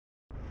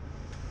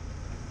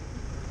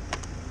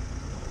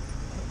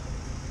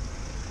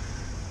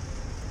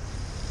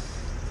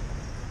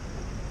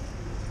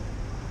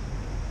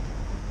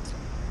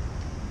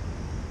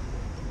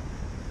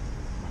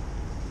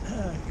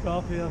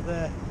copy of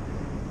the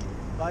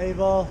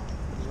Bible,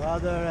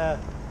 rather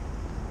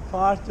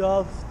part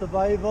of the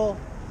Bible,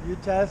 New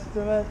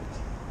Testament,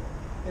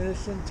 in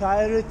its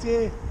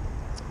entirety,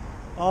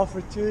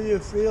 offered to you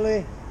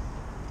freely,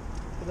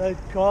 without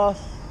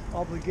cost,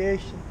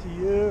 obligation to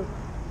you.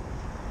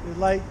 If you'd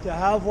like to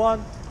have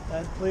one,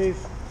 then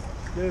please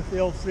do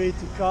feel free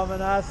to come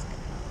and ask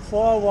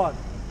for one.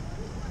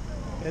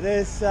 It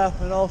is,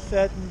 when all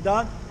said and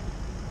done,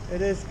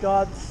 it is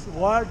God's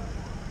Word,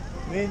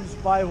 means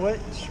by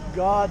which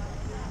God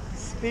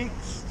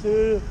speaks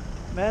to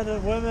men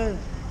and women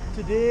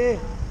today,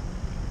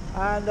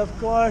 and of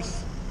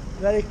course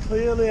very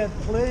clearly and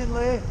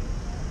plainly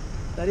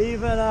that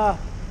even a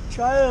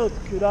child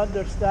could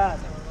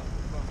understand.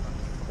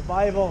 The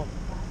Bible,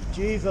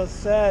 Jesus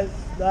says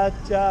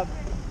that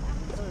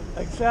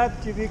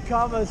except you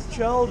become as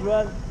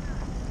children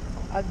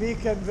and be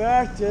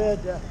converted,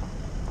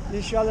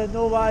 you shall in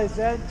no wise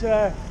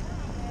enter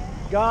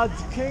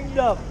God's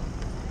kingdom.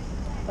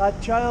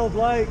 That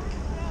childlike,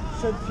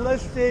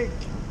 simplistic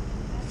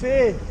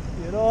faith,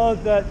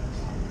 that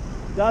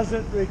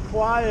doesn't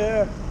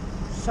require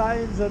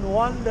signs and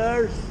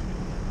wonders,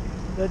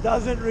 that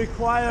doesn't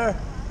require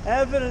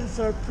evidence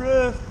or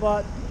proof,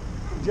 but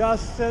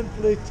just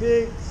simply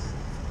takes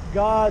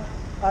God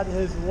at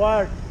His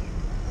word.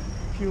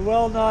 If you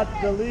will not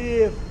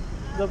believe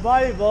the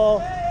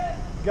Bible,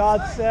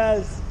 God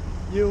says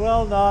you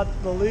will not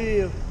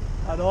believe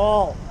at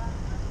all.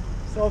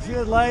 So if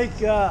you'd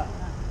like a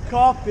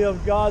copy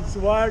of God's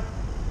Word,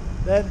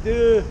 then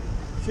do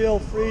feel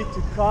free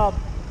to come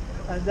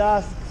and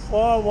ask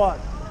for one.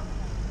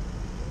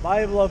 The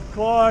Bible, of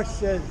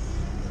course, is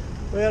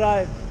where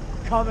I'm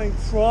coming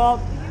from.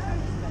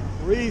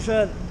 The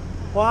reason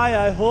why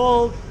I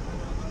hold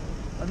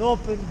an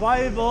open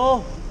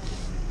Bible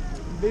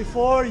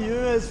before you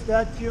is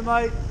that you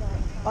might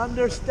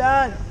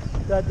understand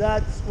that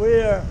that's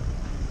where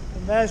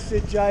the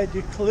message I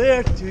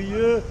declare to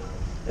you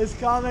is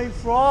coming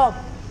from.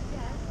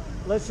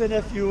 Listen,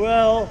 if you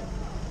will,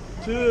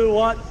 to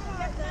what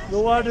the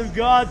Word of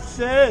God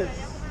says.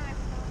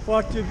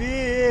 For to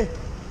be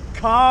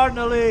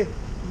carnally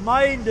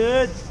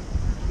minded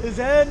is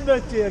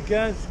enmity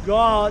against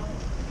God,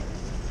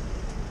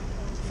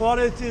 for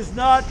it is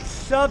not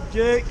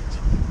subject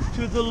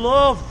to the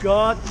law of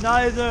God,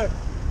 neither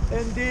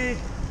indeed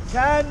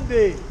can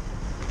be.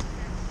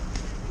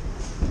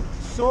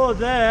 So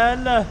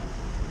then,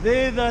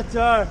 they that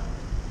are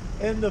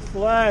in the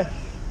flesh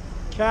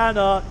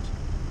cannot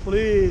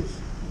please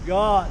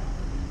God.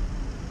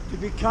 To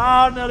be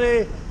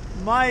carnally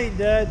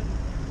minded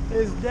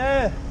is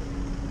death.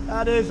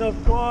 That is,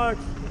 of course,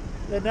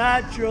 the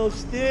natural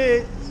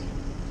state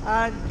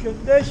and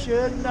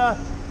condition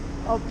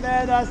of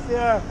men as they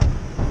are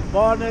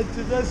born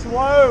into this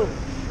world.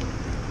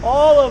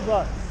 All of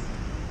us,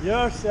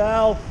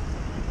 yourself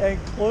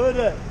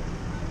included.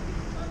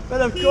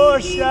 But of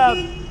course, it's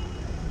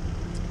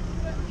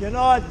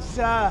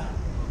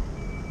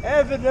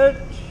evident,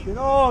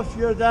 if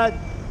you're that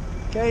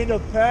kind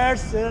of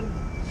person,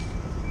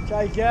 which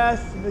I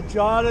guess the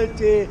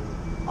majority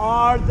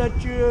are,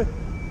 that you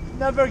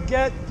never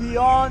get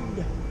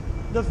beyond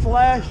the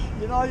flesh.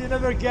 You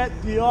never get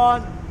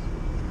beyond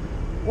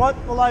what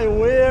will I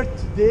wear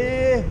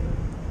today?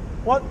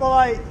 What will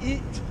I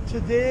eat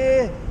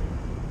today?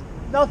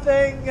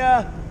 Nothing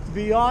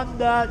beyond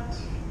that.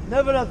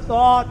 Never a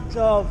thought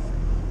of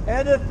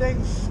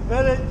anything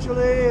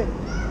spiritually.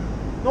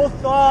 No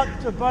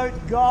thought about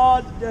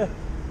God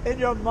in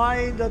your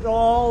mind at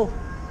all,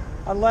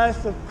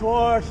 unless, of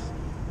course,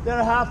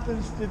 there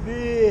happens to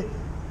be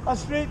a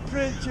street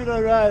preacher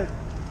around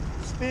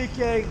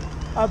speaking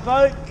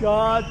about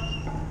God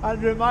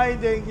and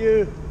reminding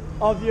you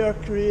of your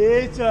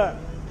Creator.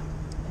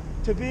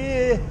 To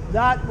be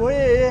that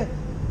way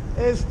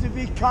is to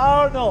be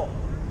carnal.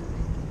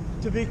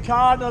 To be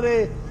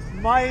carnally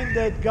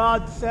minded,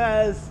 God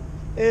says,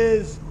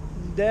 is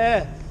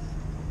death.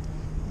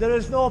 There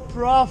is no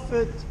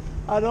profit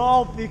at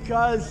all,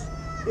 because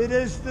it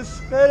is the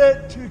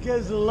Spirit who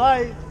gives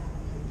life,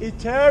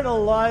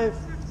 eternal life,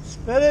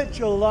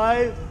 spiritual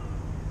life,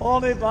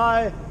 only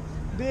by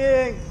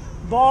being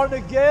born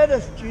again,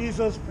 as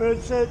Jesus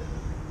puts it,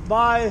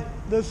 by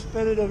the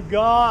Spirit of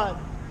God.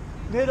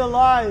 Made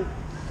alive,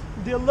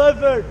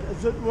 delivered,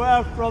 as it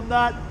were, from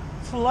that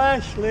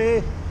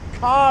fleshly,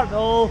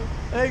 carnal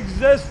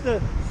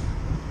existence.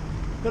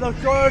 But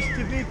of course,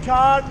 to be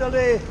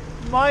carnally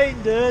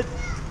minded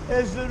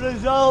is the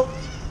result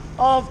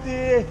of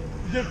the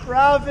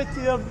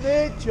depravity of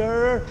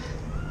nature,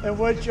 in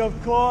which, of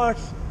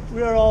course,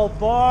 we are all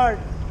born.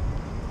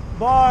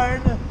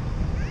 Born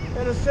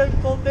in a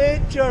sinful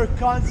nature,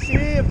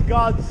 conceived,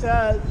 God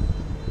says.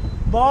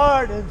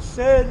 Born in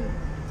sin,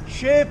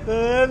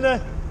 shapen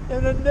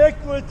in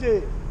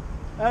iniquity.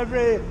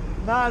 Every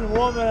man,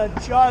 woman,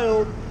 and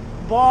child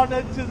born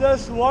into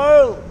this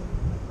world,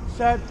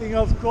 excepting,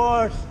 of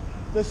course,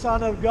 the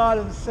Son of God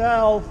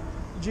Himself,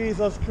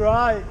 Jesus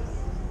Christ.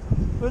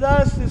 But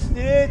that's the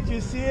state, you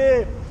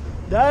see,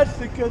 that's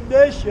the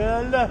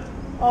condition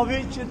of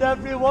each and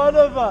every one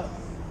of us.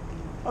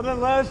 And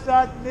unless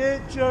that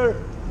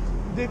nature,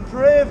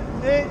 depraved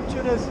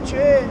nature, is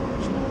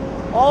changed,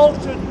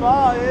 altered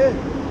by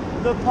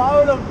the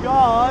power of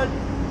God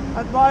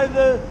and by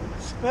the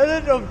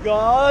Spirit of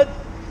God,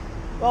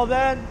 well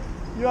then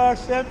you are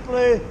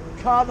simply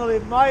carnally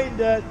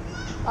minded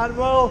and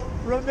will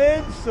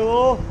remain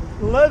so,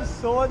 live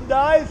so, and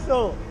die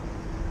so.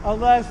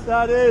 Unless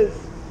that is,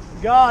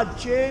 God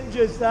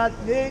changes that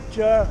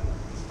nature,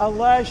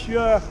 unless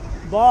you're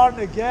born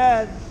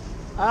again,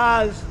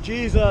 as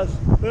Jesus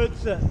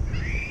puts it.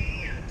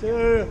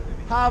 To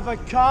have a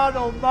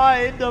carnal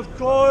mind, of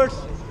course,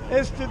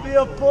 is to be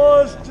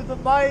opposed to the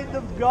mind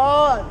of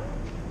God.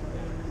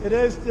 It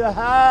is to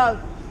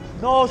have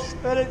no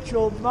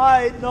spiritual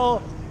mind,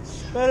 no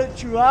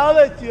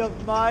spirituality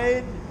of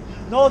mind,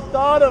 no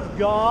thought of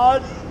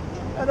God,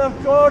 and of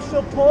course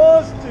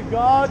opposed to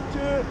God,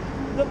 to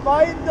the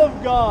mind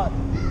of God,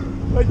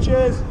 which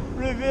is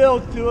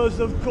revealed to us,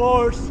 of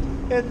course,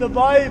 in the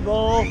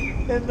Bible,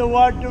 in the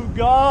Word of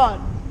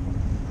God.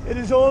 It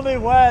is only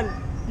when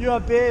you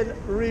have been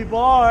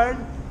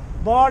reborn,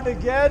 born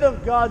again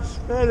of God's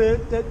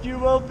Spirit, that you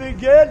will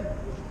begin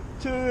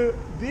to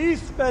be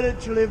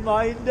spiritually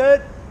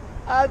minded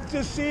and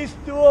to cease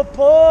to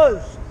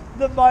oppose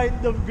the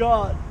mind of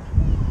God.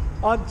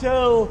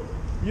 Until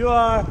you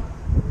are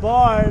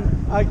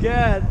born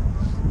again,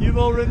 you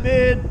will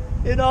remain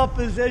in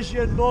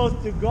opposition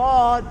both to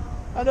God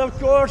and, of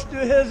course, to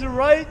His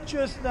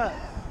righteousness.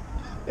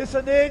 It's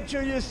a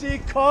nature, you see,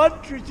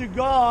 contrary to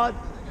God.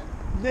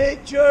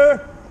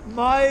 Nature,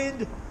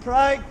 mind,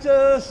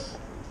 practice,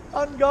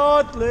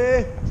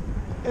 ungodly.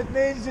 It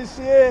means, you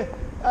see,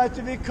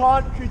 to be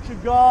contrary to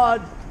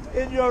God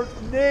in your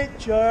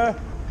nature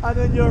and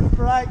in your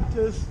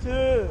practice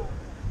too.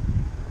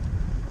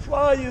 That's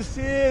why you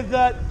see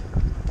that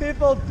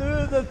people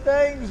do the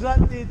things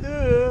that they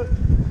do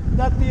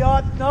that they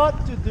ought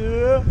not to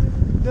do,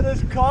 that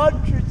is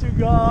contrary to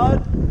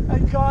God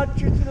and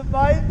contrary to the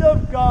mind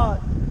of God,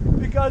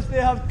 because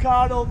they have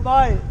carnal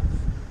minds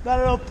that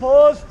are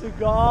opposed to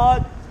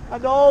God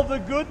and all the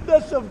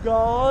goodness of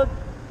God,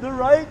 the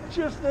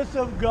righteousness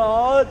of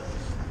God,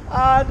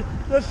 and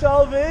the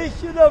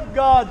salvation of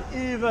God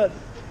even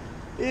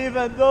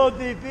though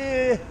they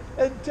be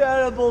in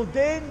terrible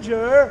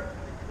danger,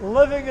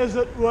 living, as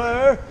it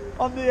were,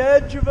 on the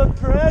edge of a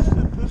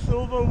precipice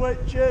over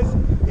which is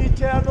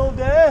eternal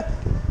death.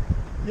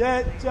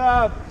 Yet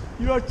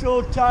you are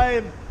told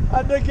time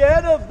and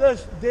again of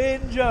this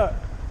danger,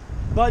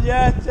 but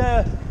yet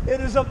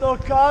it is of no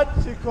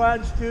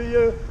consequence to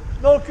you,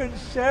 no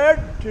concern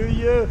to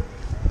you,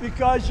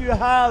 because you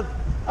have,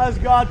 as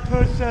God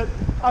puts it,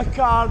 a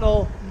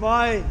carnal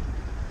mind.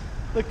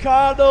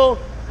 To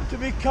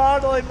be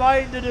carnally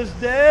minded is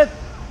death,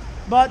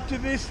 but to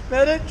be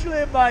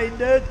spiritually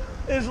minded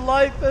is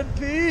life and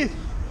peace,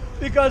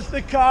 because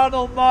the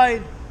carnal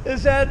mind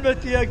is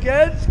enmity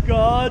against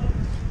God,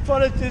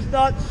 for it is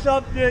not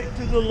subject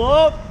to the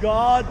law of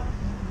God,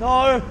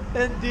 nor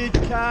indeed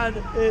can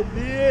it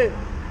be.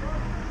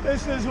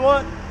 This is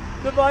what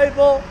the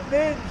Bible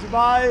means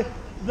by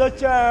the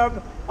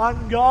term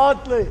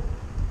ungodly.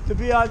 To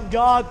be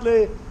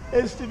ungodly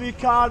is to be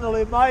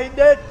carnally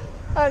minded,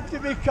 and to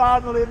be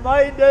carnally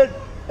minded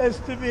is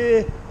to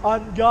be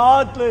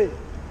ungodly.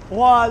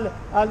 One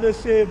and the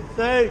same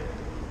thing.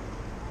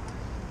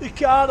 The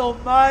carnal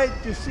mind,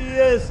 you see,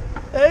 is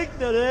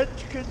ignorant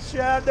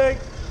concerning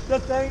the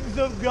things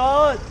of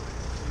God.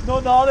 No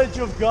knowledge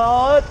of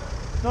God,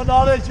 no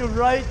knowledge of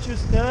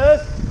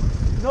righteousness,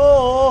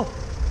 no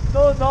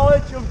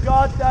knowledge of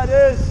God, that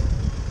is,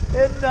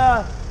 in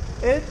the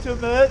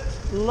intimate,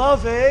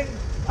 loving,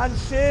 and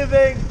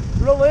saving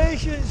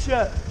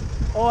relationship.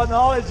 Or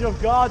knowledge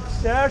of God,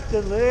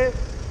 certainly,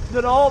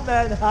 that all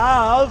men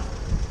have,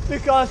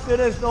 because there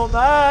is no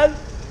man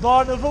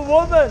born of a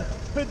woman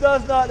who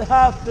does not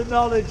have the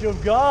knowledge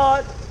of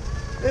God.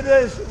 It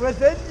is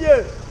within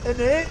you,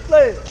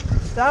 innately,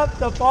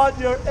 stamped upon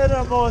your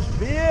innermost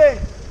being,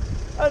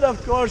 and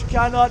of course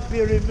cannot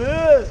be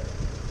removed.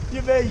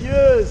 You may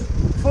use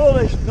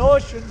foolish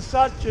notions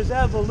such as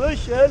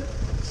evolution,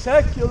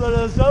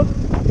 secularism,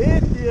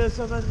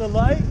 atheism, and the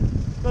like,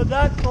 but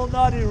that will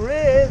not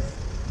erase.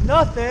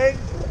 Nothing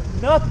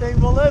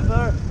will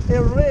ever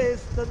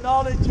erase the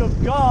knowledge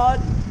of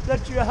God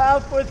that you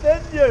have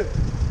within you.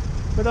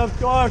 But of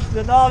course,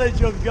 the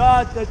knowledge of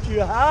God that you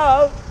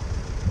have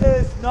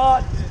is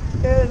not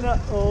in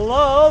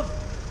love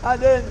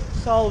and in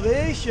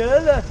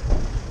salvation,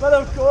 but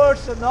of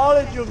course the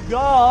knowledge of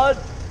God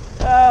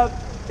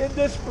in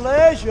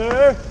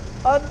displeasure,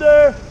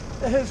 under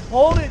His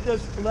holy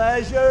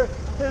displeasure,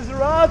 His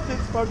wrath. Is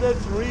for this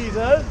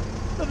reason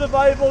that the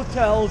Bible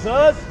tells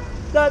us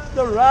that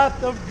the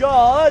wrath of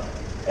God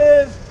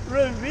is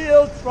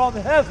revealed from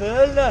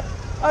heaven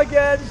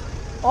against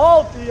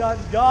all the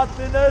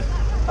ungodliness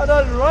and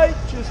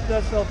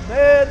unrighteousness of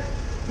men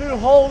who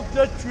hold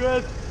the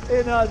truth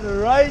in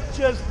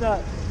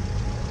unrighteousness.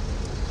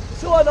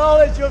 So a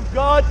knowledge of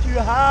God you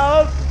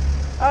have,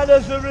 and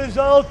as a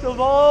result of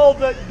all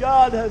that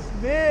God has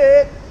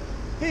made,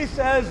 He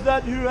says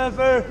that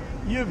whoever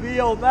you be,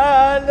 O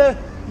man,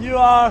 you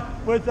are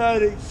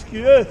without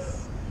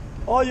excuse.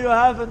 Or you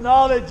have a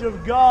knowledge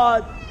of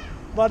God,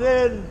 but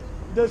in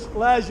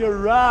displeasure,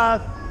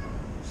 wrath,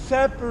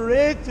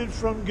 separated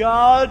from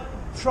God,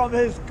 from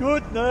his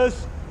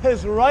goodness,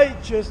 his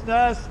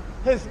righteousness,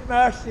 his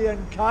mercy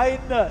and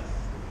kindness.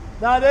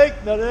 That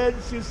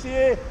ignorance, you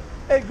see,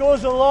 it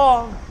goes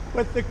along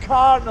with the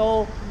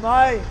carnal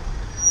mind.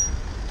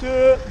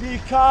 To be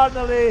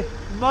carnally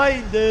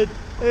minded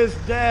is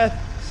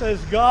death, says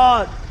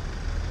God.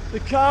 The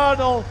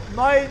carnal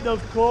mind,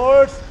 of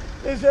course,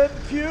 is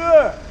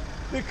impure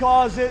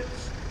because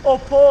it's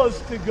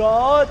opposed to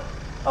God,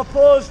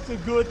 opposed to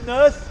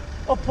goodness,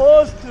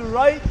 opposed to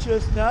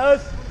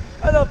righteousness,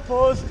 and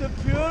opposed to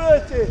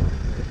purity.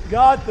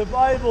 God, the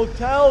Bible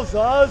tells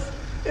us,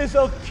 is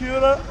of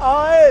purer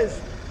eyes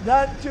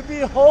than to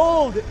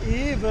behold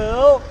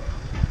evil.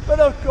 But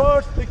of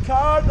course, the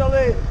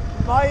carnally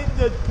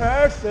minded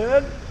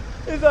person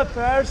is a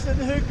person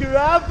who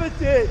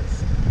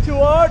gravitates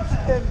towards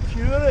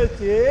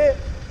impurity.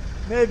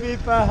 Maybe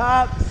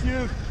perhaps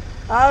you've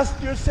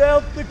asked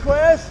yourself the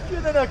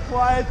question in a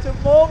quieter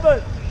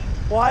moment,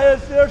 why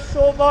is there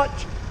so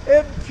much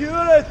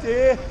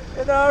impurity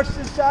in our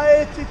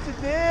society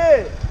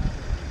today?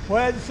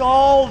 Whence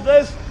all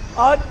this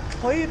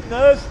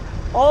uncleanness,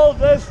 all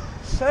this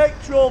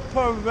sexual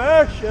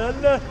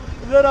perversion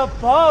that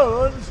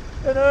abounds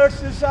in our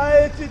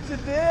society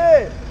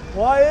today?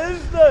 Why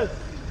is this?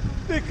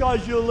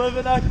 Because you live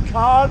in a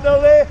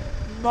carnally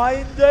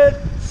minded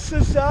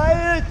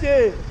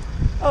society,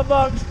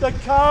 amongst the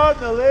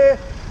carnally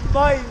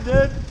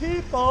minded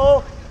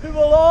people who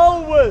will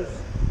always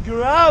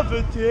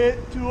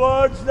gravitate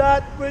towards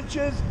that which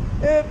is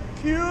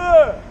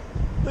impure.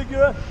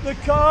 The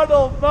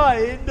carnal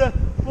mind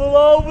will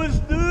always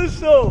do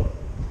so.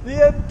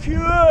 The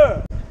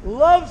impure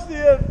loves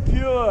the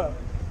impure.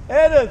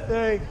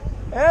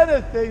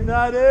 Anything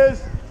that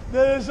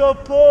is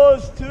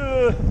opposed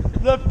to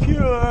the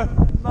pure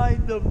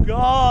mind of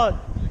God.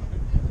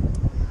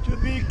 To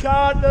be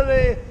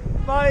carnally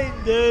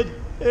minded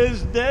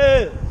is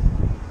death.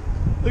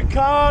 The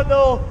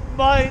carnal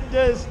mind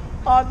is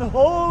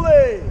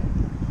unholy.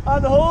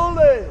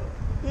 Unholy.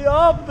 The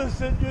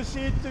opposite, you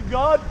see, to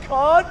God,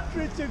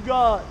 contrary to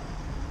God.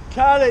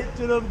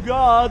 Character of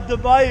God, the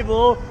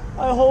Bible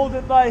I hold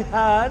in my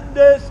hand,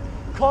 is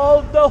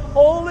called the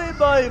Holy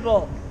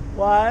Bible.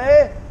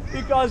 Why?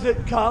 Because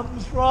it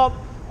comes from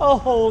a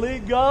holy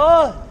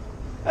God.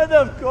 And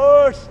of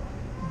course,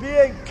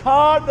 being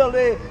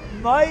carnally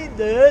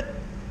minded,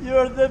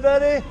 you're the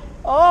very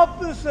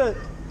opposite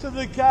to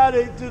the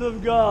character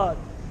of God.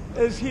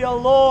 Is he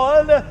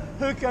alone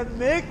who can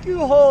make you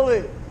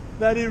holy?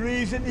 Very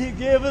reason he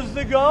gave us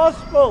the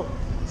gospel,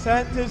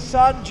 sent his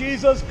Son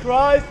Jesus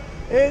Christ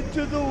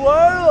into the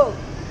world,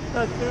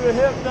 that through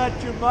him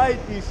that you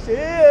might be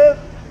saved,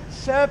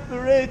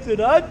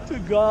 separated unto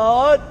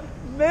God,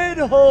 made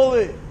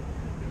holy.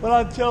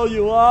 But until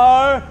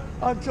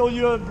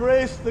you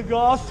embrace the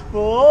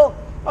gospel,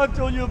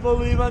 until you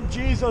believe in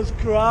Jesus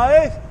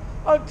Christ,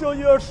 until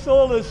your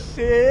soul is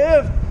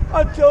saved,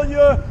 until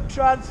you're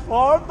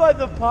transformed by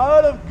the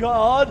power of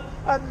God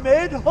and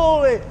made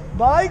holy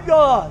by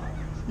God,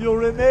 you'll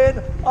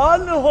remain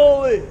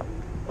unholy,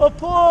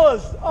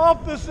 opposed,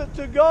 opposite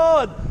to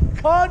God,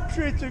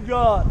 contrary to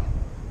God.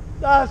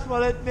 That's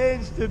what it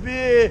means to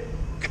be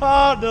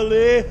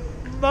carnally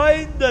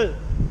minded.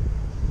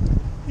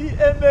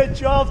 The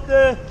image of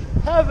the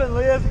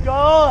heavenly is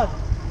God.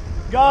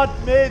 God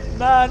made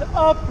man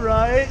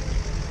upright.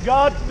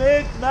 God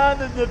made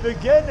man in the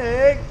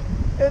beginning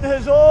in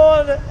his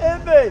own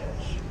image,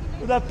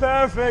 with a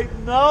perfect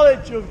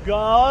knowledge of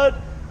God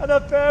and a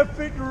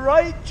perfect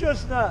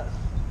righteousness.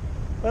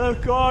 But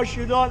of course,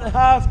 you don't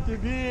have to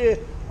be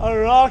a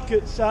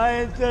rocket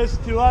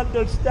scientist to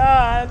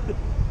understand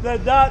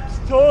that that's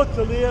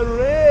totally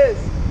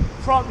erased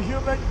from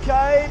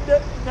humankind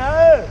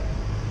now.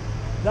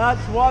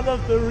 That's one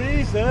of the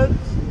reasons,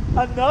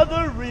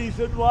 another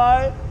reason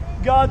why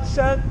God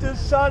sent his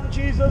Son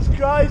Jesus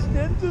Christ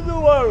into the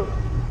world,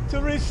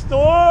 to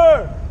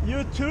restore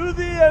you to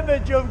the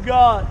image of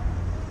God.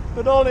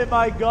 But only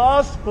my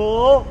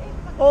gospel,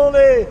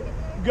 only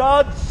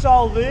God's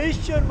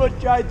salvation,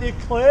 which I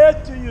declare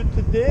to you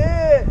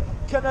today,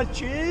 can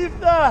achieve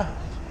that.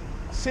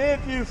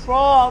 Save you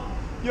from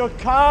your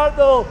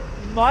carnal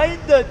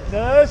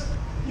mindedness,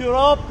 your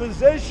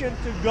opposition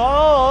to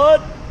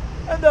God.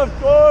 And of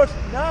course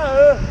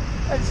now,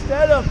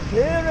 instead of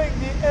bearing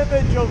the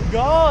image of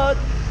God,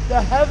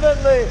 the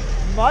heavenly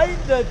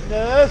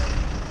mindedness,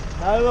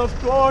 now of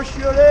course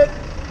you're in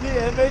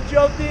the image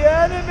of the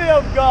enemy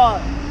of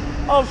God,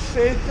 of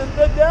Satan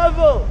the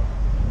devil.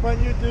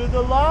 When you do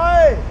the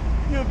lie,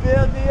 you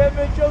bear the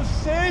image of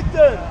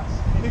Satan,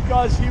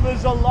 because he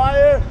was a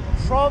liar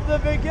from the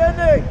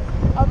beginning,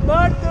 a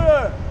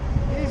murderer.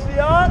 He's the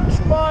arch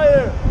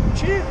liar,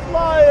 chief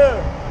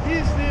liar.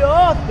 He's the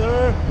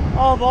author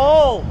of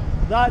all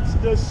that's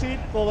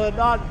deceitful and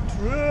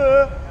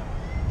untrue.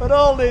 But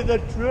only the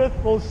truth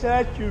will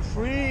set you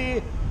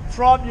free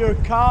from your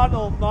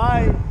carnal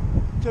mind.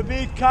 To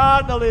be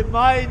carnally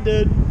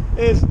minded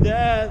is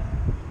death.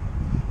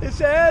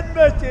 It's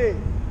enmity.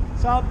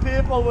 Some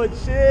people would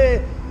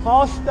say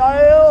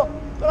hostile,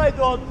 but I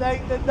don't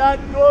think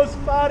that goes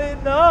far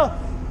enough.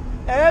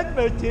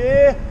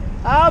 Enmity,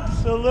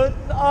 absolute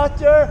and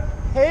utter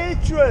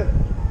hatred.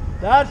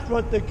 That's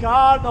what the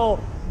carnal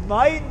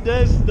mind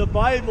is, the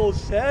Bible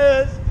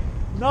says.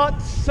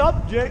 Not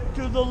subject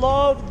to the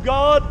law of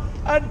God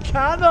and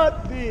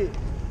cannot be.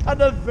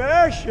 An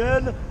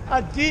aversion,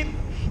 a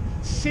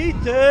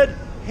deep-seated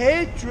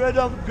hatred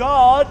of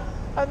God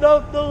and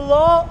of the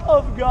law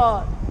of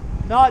God.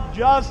 Not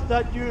just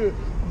that you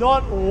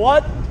don't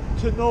want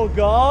to know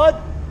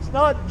God. It's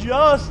not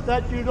just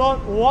that you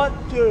don't want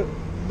to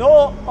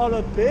know or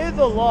obey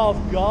the law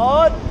of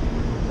God.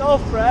 No,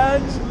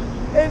 friends,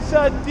 it's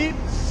a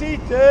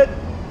deep-seated,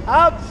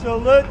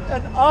 absolute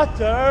and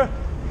utter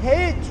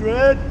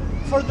hatred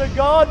for the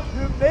God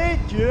who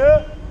made you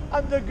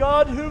and the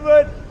God who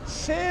would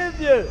save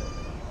you.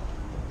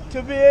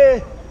 To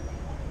be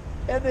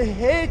in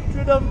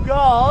hatred of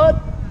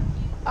God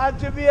and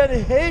to be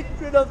in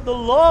hatred of the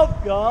law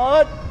of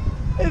God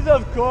is,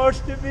 of course,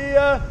 to be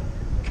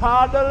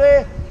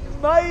carnally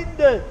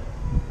minded.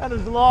 And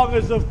as long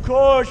as, of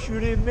course, you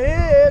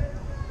remain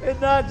in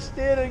that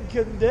state and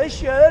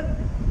condition,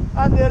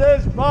 and there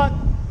is but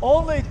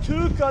only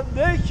two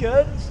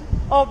conditions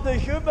of the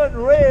human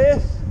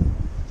race,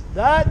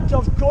 that,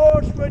 of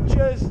course, which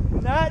is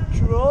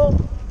natural,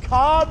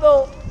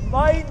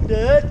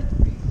 carnal-minded,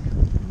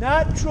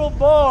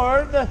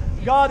 natural-born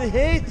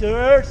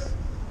God-haters,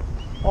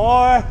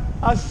 or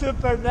a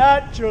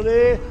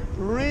supernaturally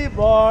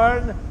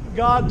reborn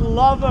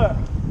God-lover.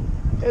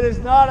 It is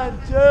not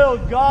until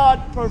God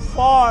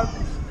performs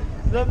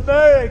the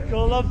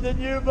miracle of the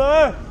new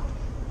birth,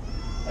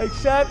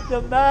 except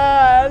a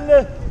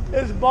man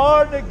is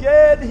born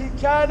again, he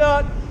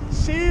cannot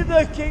see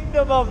the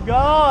kingdom of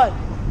God,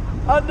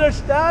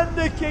 understand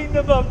the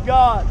kingdom of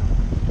God.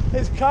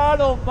 His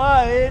carnal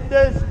mind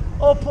is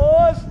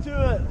opposed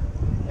to it,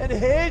 in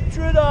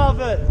hatred of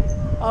it,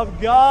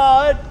 of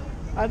God,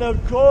 and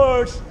of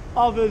course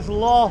of His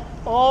law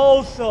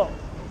also.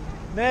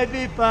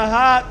 Maybe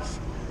perhaps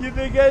you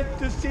begin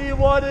to see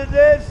what it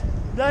is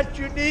that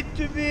you need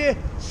to be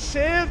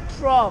saved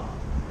from.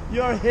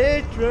 Your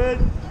hatred,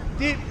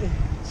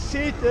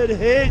 deep-seated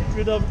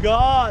hatred of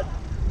God.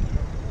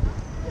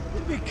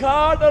 To be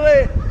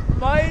carnally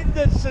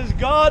minded, says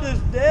God is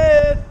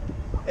dead,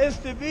 is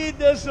to be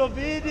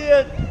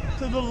disobedient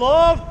to the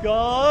law of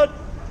God,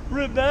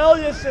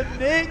 rebellious in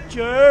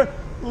nature,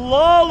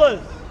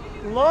 lawless.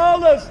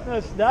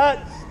 Lawlessness,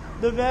 that's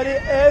the very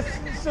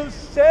essence of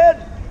sin.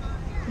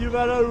 You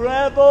were a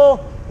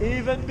rebel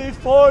even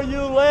before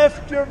you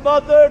left your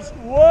mother's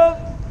womb.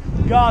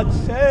 God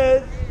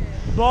said,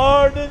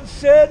 born in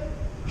sin,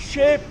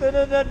 shapen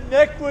in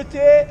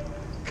iniquity,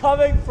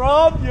 coming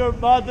from your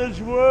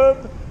mother's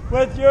womb,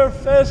 with your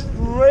fist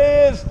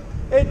raised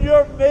in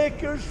your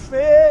Maker's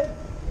face.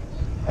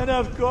 And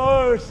of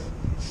course,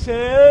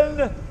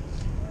 sin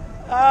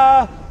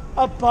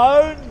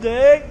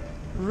abounding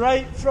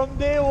right from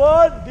day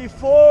one,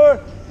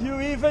 before you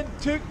even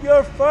took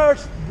your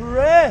first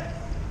breath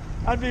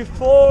and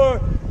before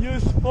you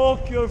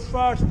spoke your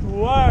first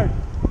word.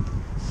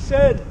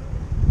 Sin,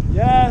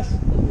 yes,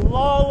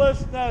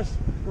 lawlessness,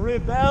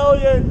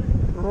 rebellion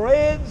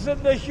reigns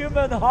in the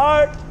human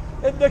heart,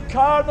 in the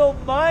carnal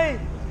mind,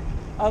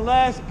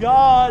 unless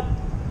God,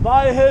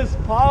 by His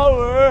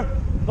power,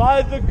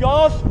 by the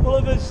gospel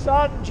of His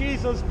Son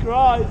Jesus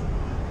Christ,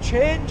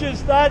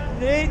 changes that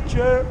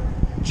nature,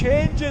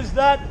 changes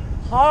that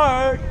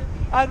heart,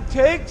 and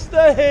takes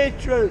the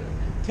hatred,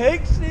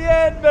 takes the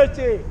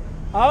enmity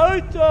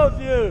out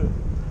of you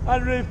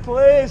and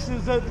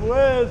replaces it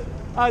with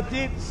a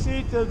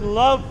deep-seated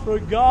love for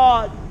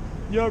God,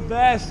 your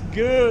best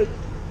good.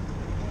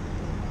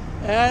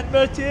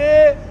 Enmity,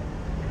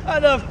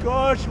 and of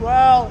course,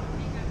 well,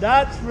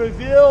 that's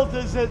revealed,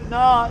 is it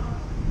not,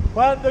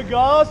 when the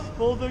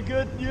gospel, the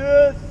good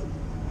news,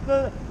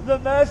 the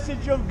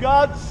message of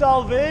God's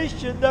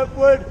salvation that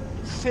would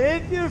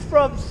save you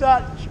from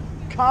such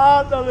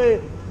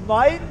carnally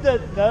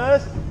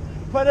mindedness,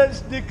 when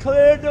it's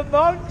declared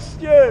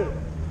amongst you.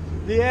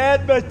 The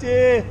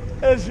enmity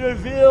is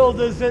revealed,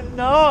 is it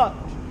not?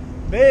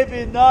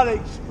 Maybe not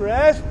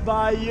expressed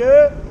by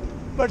you,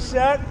 but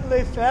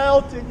certainly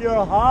felt in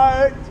your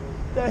heart,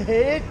 the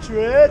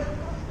hatred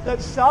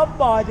that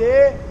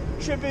somebody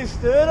should be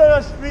stood on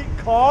a street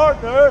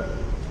corner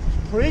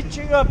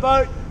preaching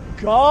about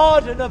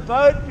God and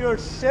about your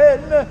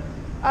sin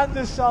and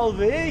the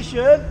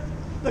salvation,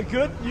 the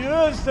good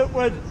news that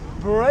would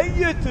bring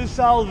you to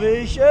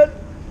salvation,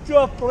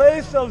 to a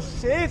place of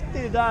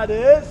safety, that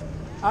is,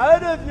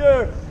 out of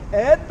your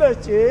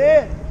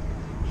enmity.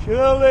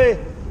 Surely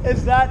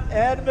is that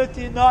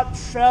enmity not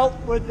felt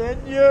within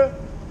you?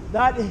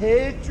 That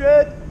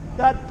hatred,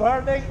 that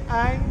burning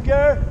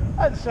anger,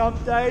 and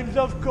sometimes,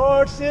 of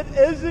course, it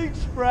is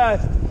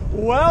expressed,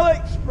 well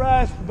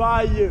expressed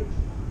by you.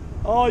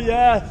 Oh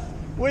yes,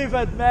 we've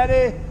had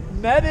many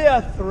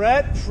a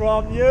threat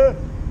from you.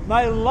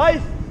 My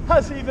life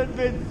has even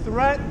been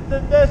threatened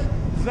in this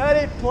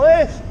very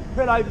place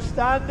where I'm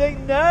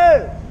standing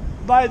now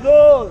by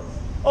those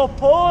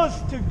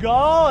opposed to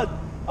God,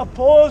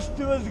 opposed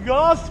to his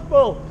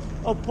gospel,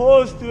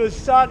 opposed to his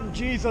Son,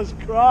 Jesus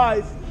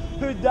Christ,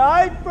 who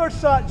died for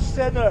such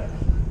sinners.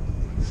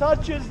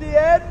 Such is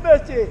the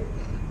enmity.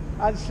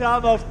 And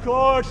some, of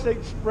course,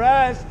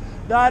 express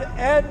that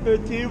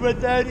enmity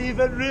without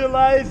even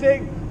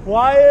realizing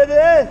why it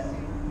is.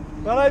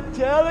 But I'm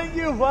telling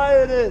you why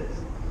it is.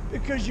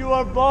 Because you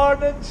are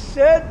born in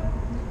sin.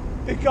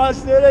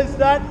 Because there is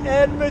that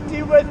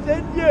enmity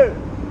within you.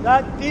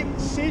 That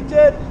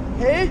deep-seated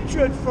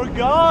hatred for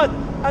God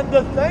and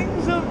the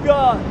things of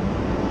God.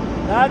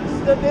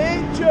 That's the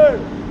nature.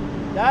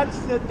 That's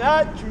the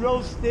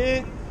natural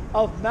state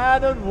of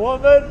man and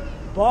woman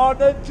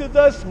born into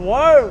this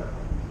world.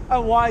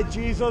 And why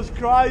Jesus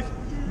Christ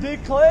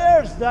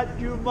declares that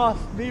you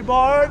must be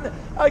born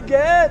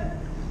again.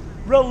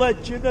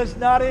 Religion is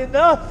not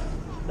enough.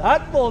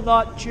 That will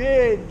not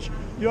change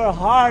your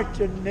heart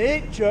and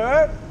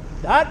nature.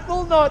 That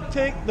will not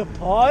take the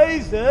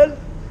poison.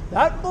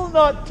 That will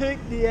not take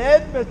the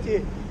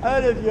enmity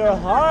out of your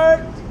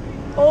heart.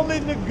 Only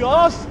the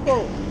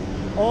gospel,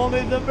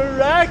 only the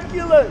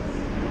miraculous,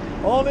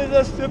 only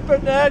the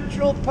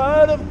supernatural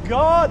power of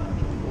God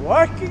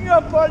working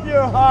upon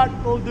your heart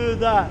will do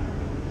that.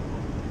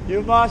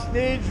 You must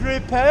needs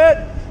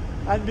repent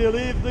and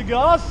believe the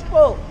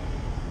gospel.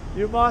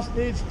 You must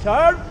needs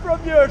turn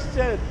from your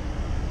sin.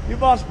 You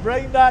must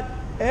bring that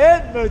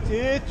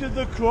enmity to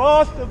the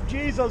cross of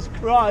Jesus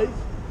Christ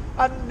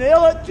and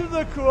nail it to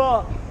the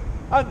cross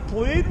and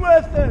plead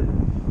with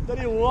him that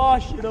he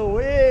wash it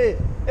away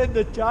in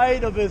the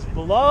tide of his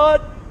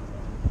blood.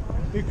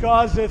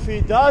 Because if he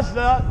does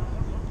that,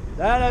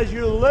 then as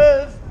you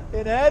live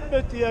in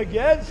enmity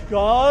against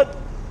God,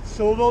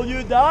 so will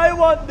you die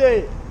one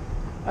day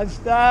and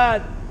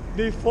stand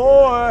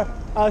before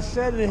a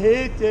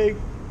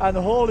sin-hating and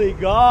holy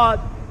God.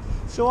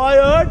 So I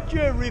urge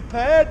you,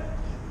 repent.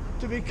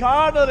 To be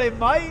carnally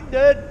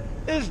minded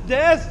is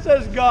death,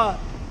 says God.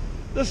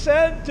 The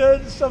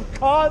sentence of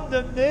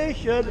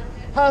condemnation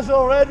has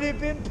already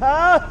been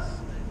passed.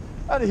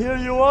 And here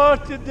you are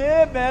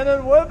today, men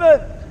and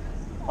women,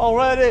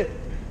 already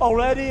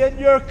in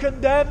your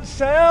condemned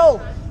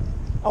cells,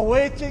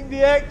 awaiting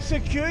the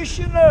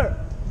executioner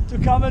to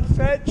come and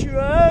fetch you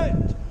out,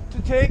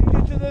 to take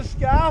you to the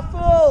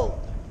scaffold.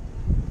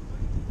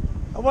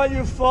 And when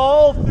you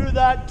fall through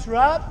that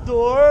trap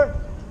door,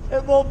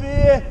 it will be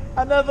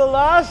an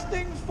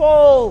everlasting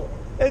fall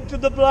into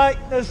the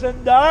blackness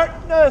and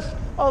darkness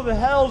of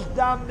hell's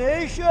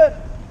damnation.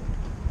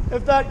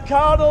 If that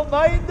carnal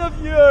mind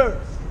of yours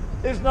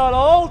is not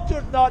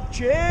altered, not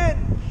changed,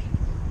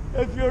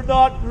 if you're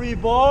not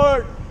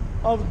reborn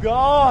of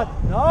God,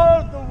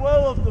 not of the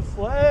will of the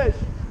flesh,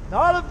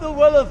 not of the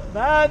will of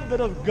man,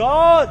 but of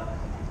God,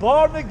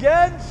 born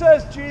again,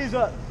 says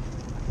Jesus.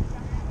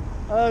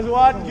 As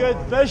one good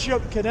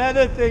bishop, can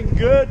anything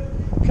good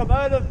come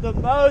out of the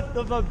mouth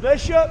of a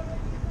bishop?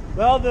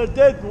 Well, there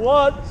did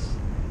once.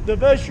 The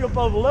Bishop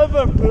of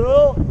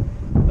Liverpool,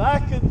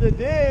 back in the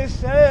day,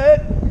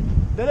 said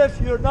that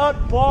if you're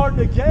not born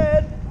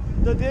again,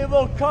 the day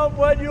will come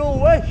when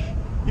you'll wish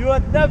you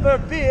had never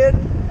been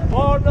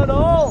born at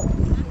all.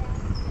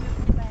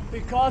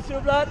 Because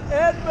of that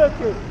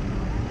enmity.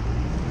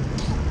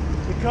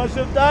 Because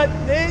of that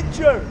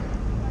nature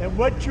in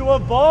which you were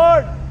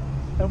born,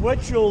 in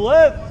which you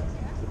live,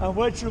 and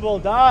which you will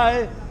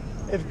die,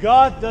 if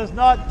God does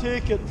not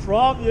take it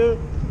from you.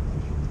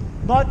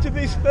 But to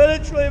be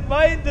spiritually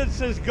minded,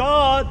 says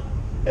God,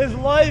 is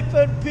life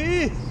and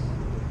peace.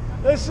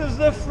 This is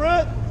the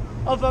fruit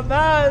of a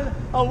man,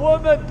 a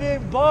woman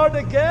being born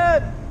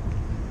again.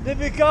 They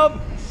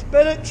become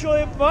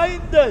spiritually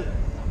minded.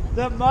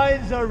 Their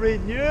minds are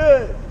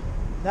renewed.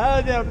 Now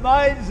their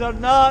minds are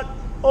not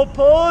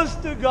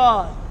opposed to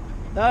God.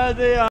 Now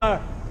they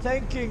are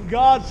thinking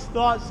God's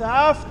thoughts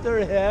after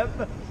him,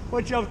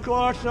 which of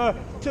course are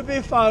to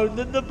be found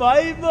in the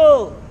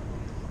Bible.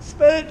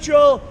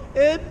 Spiritual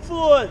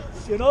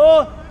influence,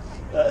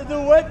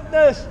 the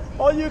witness.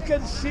 Oh, you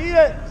can see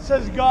it,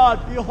 says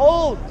God.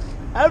 Behold,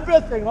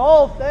 everything,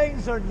 all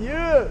things are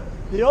new.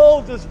 The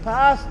old has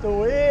passed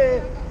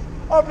away,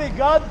 or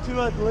begun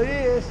to at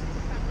least.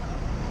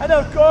 And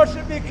of course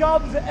it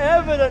becomes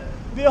evident.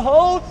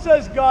 Behold,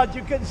 says God,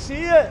 you can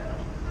see it.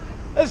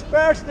 This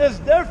person is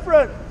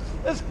different.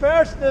 This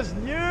person is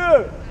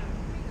new.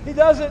 He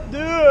doesn't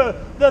do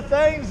the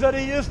things that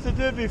he used to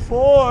do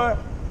before.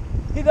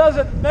 He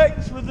doesn't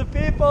mix with the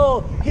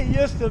people he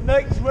used to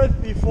mix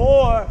with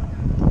before.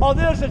 Oh,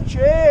 there's a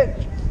change.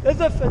 There's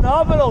a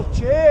phenomenal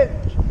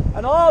change.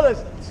 And all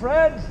his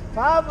friends,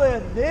 family,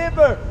 and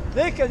neighbor,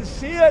 they can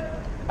see it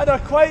and are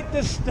quite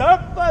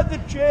disturbed by the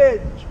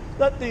change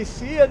that they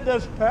see in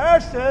this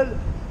person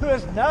who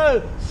is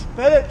now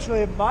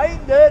spiritually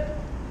minded.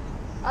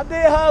 And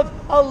they have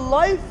a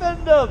life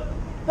in them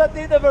that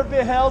they never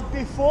beheld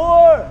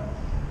before.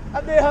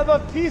 And they have a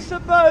peace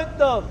about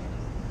them,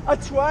 a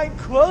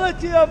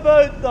tranquility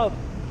about them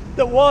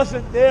that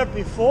wasn't there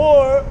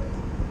before.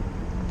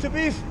 To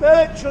be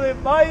spiritually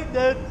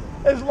minded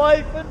is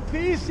life and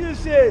peace, you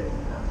see.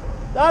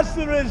 That's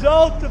the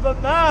result of a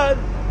man,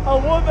 a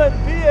woman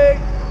being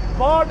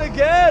born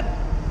again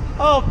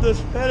of the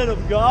Spirit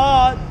of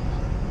God.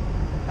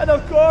 And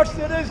of course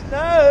it is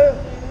now,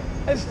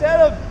 instead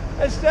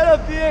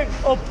of being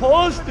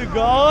opposed to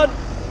God,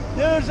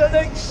 there's an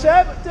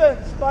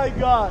acceptance by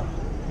God,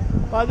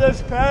 by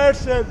this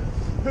person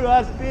who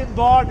has been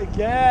born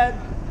again,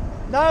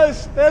 now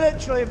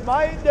spiritually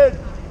minded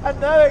and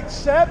now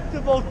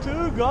acceptable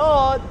to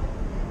God.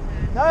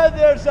 Now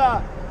there's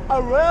a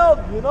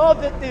realm,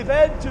 that they've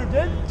entered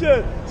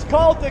into. It's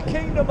called the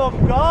kingdom of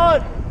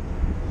God.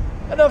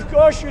 And of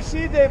course, you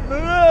see, they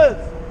move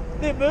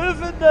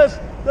in this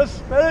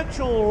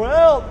spiritual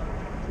realm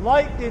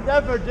like they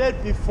never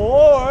did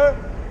before.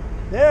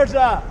 There's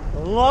a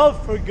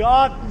love for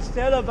God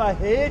instead of a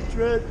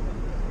hatred.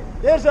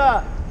 There's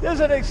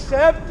an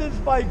acceptance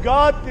by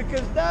God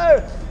because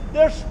now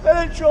they're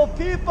spiritual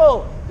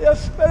people. They have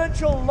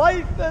spiritual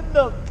life in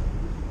them.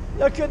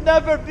 There could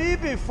never be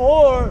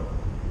before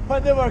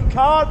when they were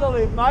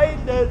carnally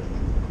minded,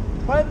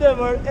 when they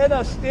were in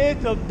a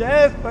state of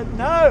death. But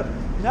now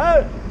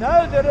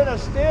they're in a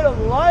state of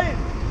life.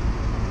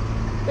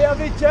 They have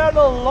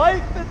eternal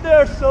life in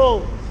their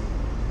souls.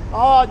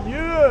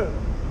 New,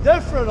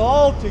 different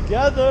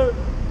altogether.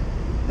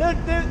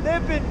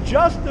 They've been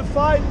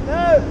justified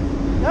now.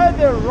 Now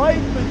they're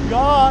right with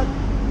God.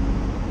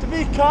 To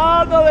be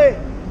carnally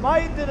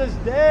minded is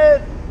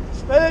death,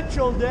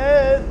 spiritual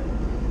death.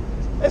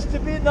 Is to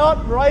be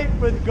not right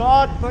with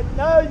God. But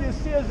now you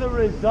see, as a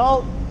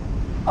result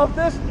of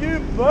this new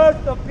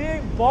birth, of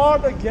being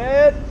born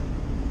again,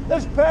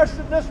 this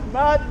person, this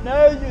man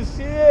now, you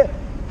see,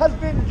 has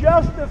been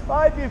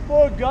justified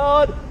before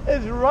God,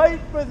 is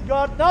right with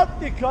God, not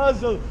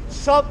because of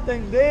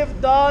something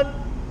they've done,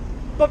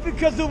 but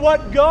because of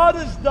what God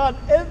has done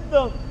in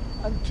them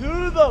and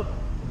to them.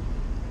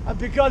 And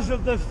because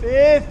of the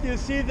faith, you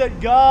see, that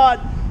God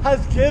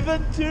has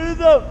given to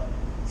them.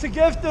 It's a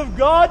gift of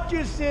God,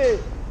 you see.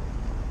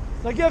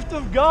 The gift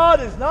of God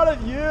is not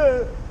of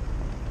you.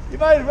 You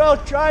might as well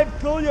try and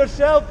pull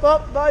yourself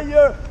up by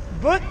your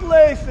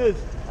bootlaces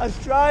as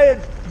try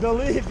and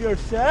believe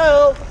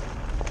yourself.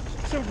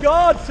 So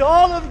God's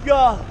all of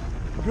God.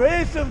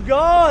 Grace of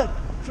God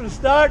from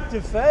start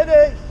to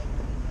finish.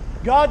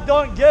 God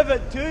don't give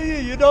it to you.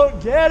 You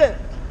don't get it.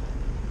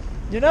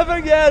 You never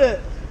get it.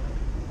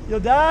 You'll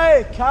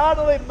die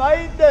carnally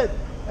minded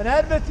and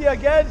enmity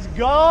against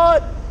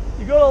God.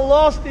 You're going to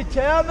lost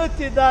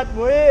eternity that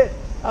way.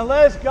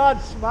 Unless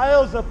God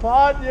smiles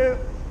upon you,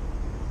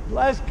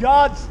 unless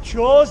God's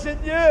chosen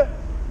you,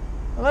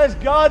 unless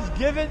God's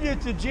given you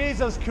to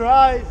Jesus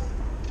Christ,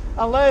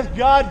 unless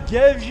God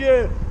gives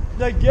you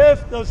the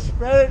gift of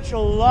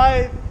spiritual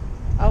life,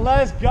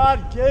 unless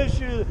God gives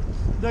you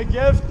the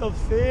gift of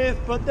faith.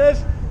 But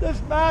this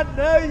man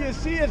now, you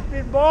see, has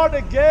been born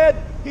again.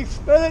 He's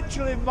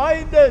spiritually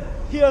minded.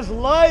 He has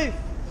life.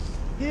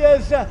 He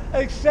is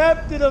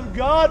accepted of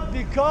God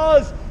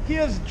because he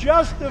is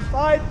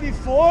justified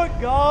before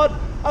God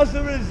as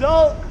a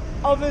result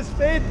of his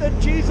faith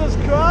in Jesus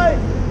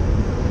Christ.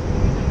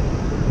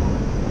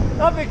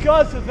 Not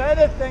because of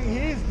anything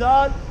he's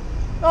done,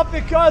 not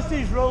because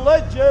he's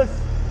religious,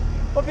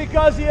 but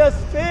because he has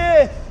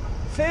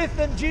faith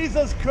in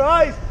Jesus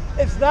Christ.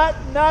 It's that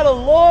and that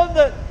alone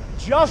that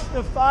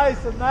justifies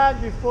the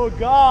man before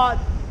God.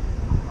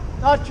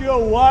 Not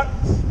your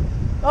works,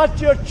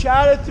 not your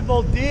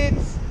charitable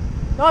deeds,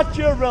 not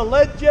your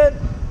religion.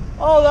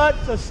 Oh,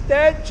 that's a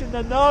stench in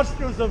the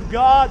nostrils of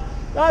God.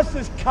 That's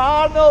as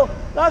carnal,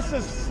 that's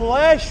as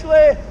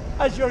fleshly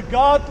as your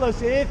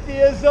godless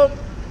atheism.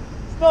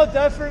 It's no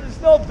different,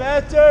 it's no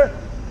better,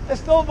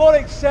 it's no more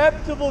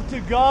acceptable to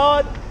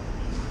God.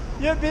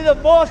 You'd be the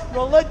most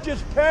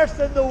religious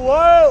person in the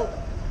world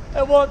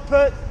and won't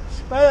put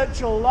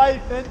spiritual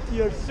life into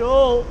your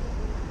soul.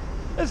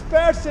 This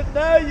person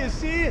now, you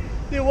see,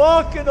 they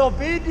walk in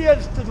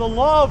obedience to the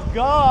law of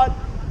God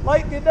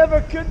like they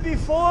never could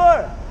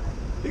before.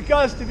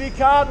 Because to be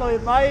carnally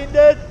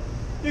minded,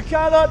 you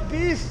cannot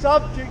be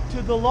subject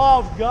to the law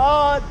of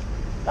God.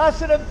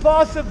 That's an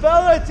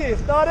impossibility.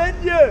 It's not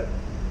in you.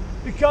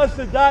 Because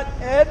of that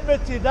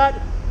enmity,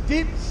 that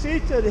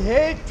deep-seated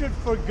hatred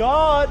for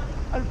God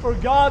and for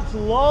God's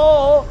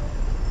law.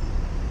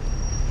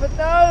 But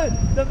now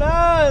the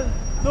man,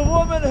 the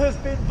woman who's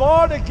been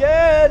born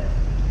again,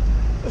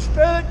 a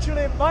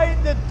spiritually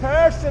minded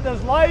person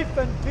has life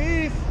and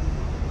peace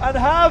and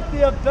have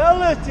the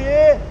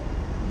ability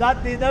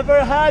that they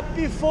never had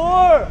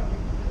before,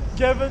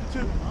 given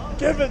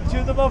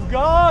to them of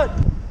God,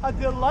 a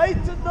delight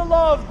in the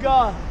law of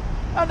God.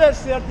 And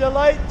it's their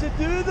delight to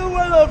do the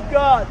will of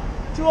God,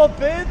 to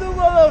obey the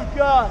will of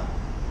God.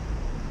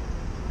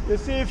 You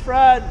see,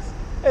 friends,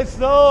 it's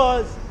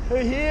those who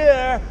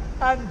hear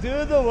and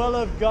do the will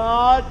of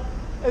God.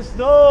 It's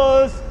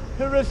those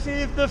who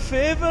receive the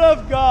favor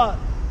of God.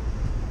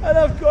 And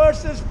of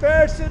course, this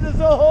person is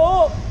a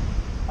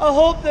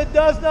hope that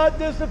does not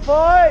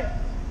disappoint.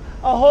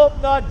 A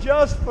hope not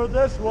just for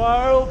this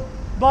world,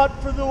 but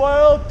for the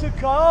world to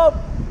come.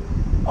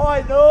 Oh,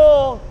 I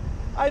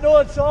know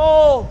it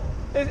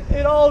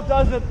all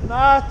doesn't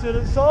matter.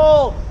 It's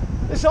all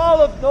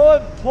of no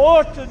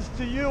importance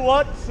to you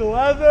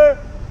whatsoever,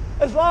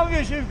 as long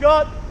as you've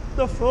got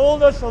the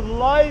fullness of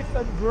life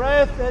and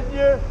breath in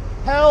you,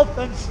 health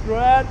and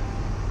strength.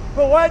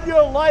 But when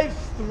your life's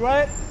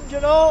threatened,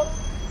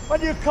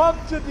 when you come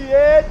to the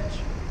edge,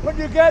 when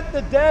you get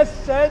the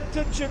death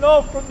sentence,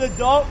 from the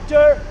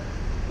doctor,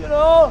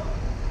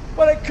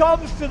 when it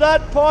comes to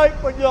that point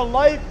when your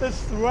life is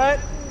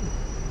threatened,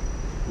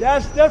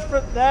 it's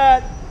different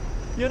then.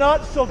 You're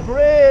not so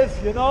brave,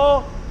 You're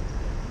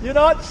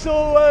not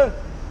so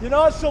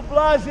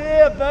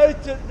blasé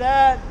about it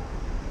then.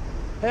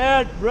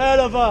 Read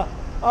of a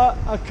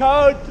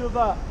account of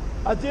a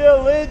dear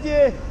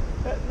lady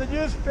in the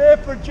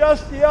newspaper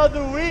just the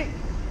other week.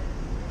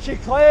 She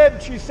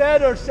claimed, she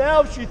said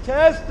herself, she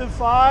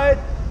testified,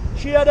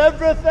 she had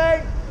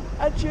everything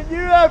and she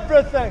knew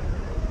everything.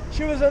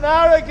 She was an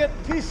arrogant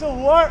piece of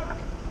work.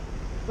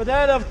 But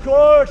then, of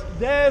course,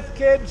 death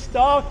came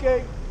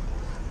stalking,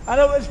 and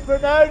it was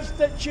pronounced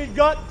that she'd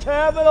got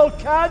terminal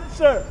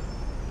cancer.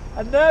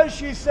 And now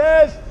she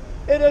says,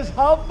 it has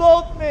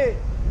humbled me.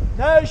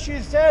 Now she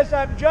says,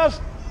 I'm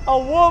just a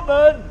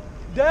woman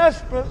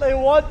desperately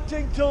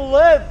wanting to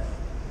live.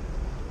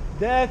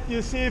 Death,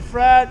 you see,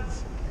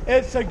 friends,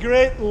 it's a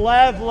great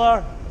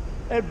leveler.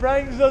 It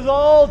brings us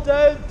all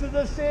down to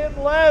the same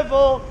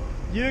level.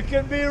 You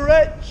can be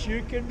rich,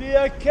 you can be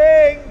a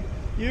king,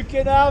 you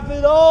can have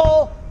it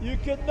all, you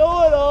can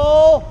know it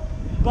all,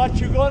 but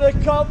you're going to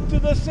come to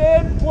the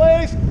same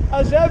place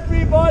as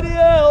everybody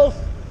else.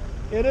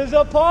 It is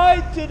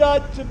appointed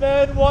unto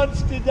men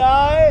once to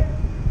die.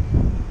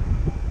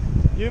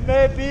 You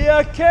may be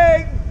a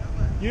king,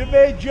 you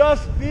may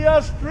just be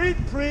a street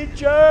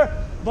preacher,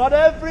 but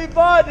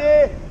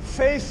everybody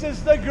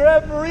faces the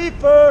grim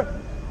reaper.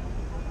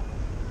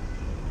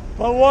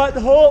 But what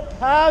hope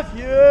have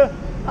you?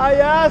 I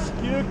ask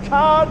you,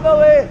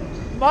 carnally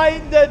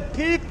minded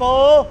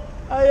people,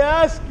 I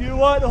ask you,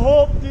 what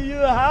hope do you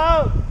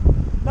have?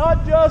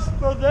 Not just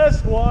for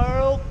this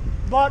world,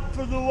 but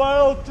for the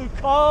world to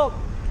come.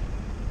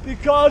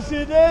 Because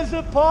it is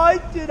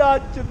appointed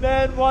unto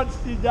men once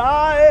to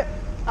die.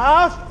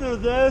 After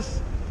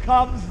this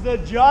comes the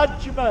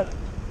judgment.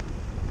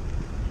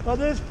 But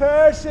this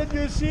person,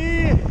 you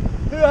see,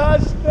 who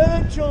has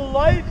spiritual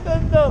life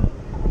in them,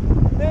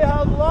 they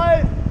have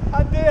life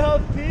and they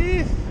have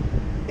peace.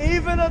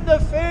 Even in the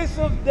face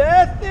of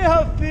death, they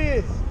have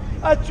peace,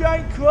 a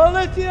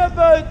tranquility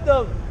about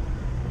them,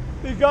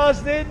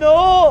 because they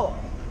know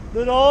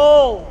that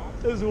all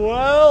is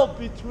well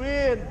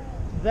between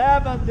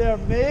them and their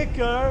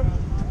Maker.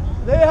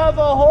 They have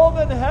a home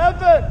in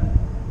heaven.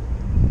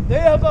 They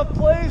have a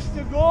place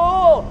to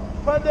go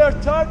when they're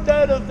turned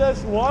out of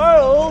this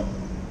world.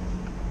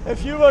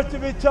 If you were to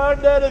be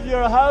turned out of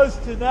your house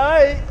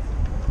tonight,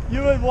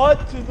 you would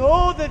want to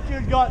know that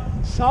you've got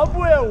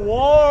somewhere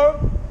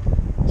warm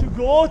to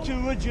go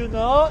to, would you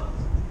not?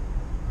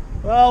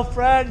 Well,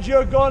 friends,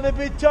 you're going to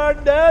be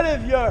turned out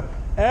of your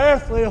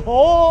earthly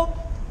home.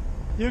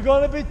 You're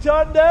going to be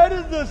turned out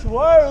of this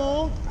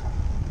world.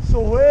 So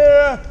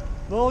where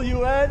will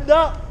you end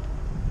up?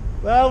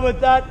 Well,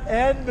 with that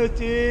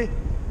enmity,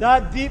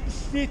 that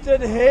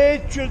deep-seated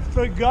hatred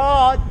for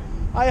God,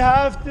 I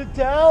have to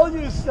tell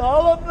you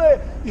solemnly,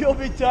 you'll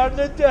be turned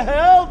into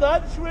hell,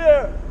 that's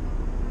where.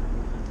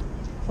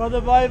 For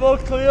the Bible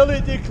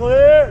clearly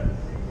declares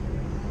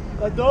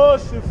that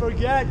those who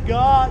forget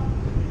God,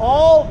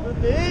 all the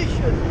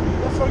nations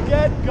that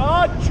forget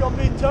God shall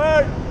be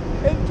turned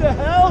into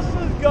hell,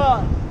 says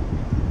God.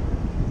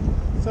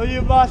 So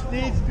you must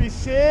needs be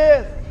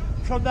saved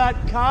from that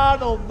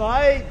carnal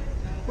mind,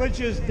 which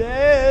is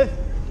death,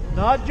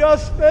 not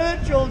just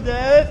spiritual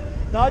death,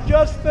 not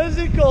just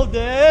physical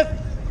death,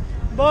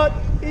 but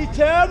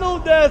eternal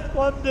death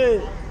one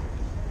day.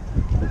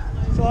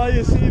 So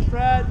you see,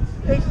 friends,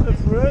 it's the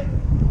fruit.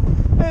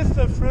 It's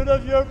the fruit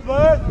of your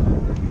birth.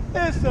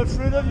 It's the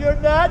fruit of your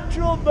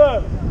natural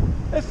birth.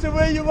 It's the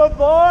way you were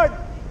born.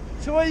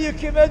 It's the way you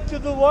came into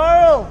the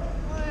world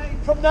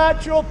from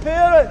natural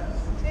parents.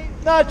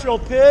 Natural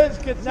parents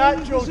get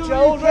natural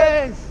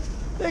children.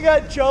 They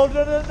got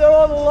children in their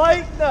own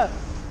likeness.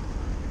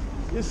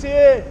 You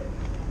see,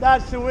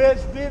 that's the way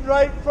it's been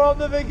right from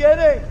the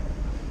beginning.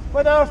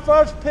 When our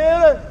first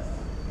parents,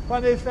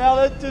 when they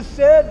fell into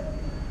sin,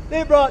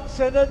 they brought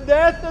sin and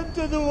death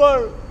into the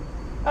world.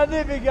 And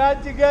they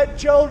began to get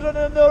children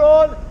in their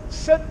own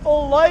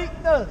sinful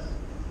likeness.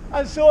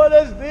 And so it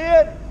has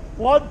been,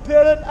 one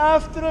parent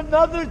after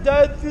another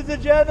down through the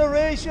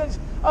generations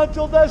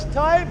until this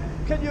time.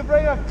 Can you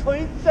bring a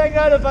clean thing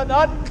out of an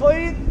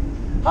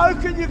unclean? How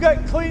can you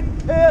get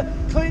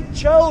clean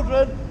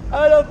children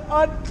out of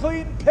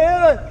unclean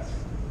parents?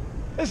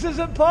 This is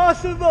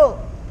impossible.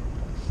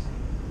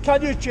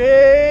 Can you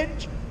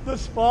change the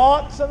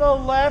spots on a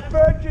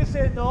leopard? You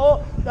say,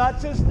 no,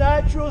 that's his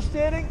natural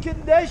state and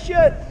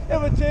condition.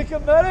 It would take a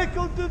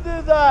miracle to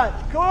do that.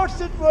 Of course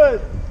it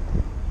would.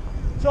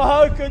 So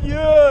how can you,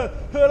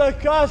 who are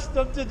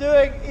accustomed to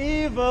doing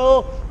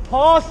evil,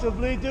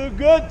 possibly do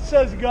good,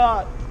 says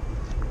God?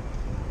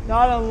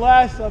 Not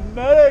unless a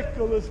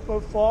miracle is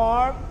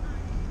performed.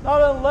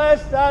 Not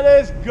unless, that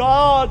is,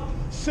 God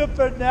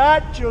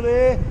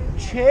supernaturally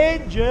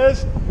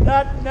changes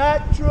that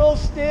natural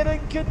state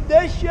and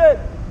condition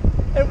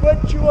in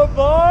which you were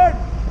born,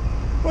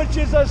 which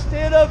is a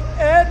state of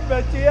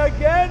enmity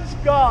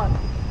against God,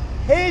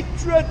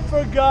 hatred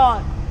for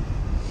God,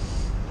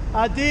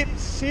 a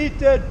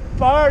deep-seated,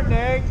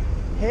 burning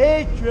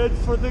hatred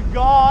for the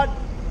God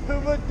who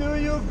would do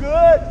you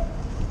good,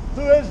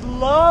 who is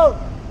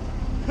love,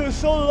 who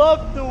so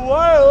loved the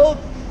world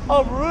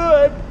of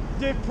ruined,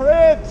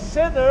 depraved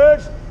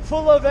sinners,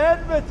 full of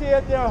enmity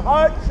in their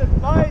hearts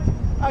and minds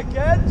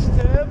against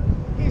Him.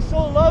 He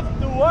so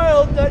loved the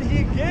world that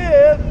He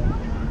gave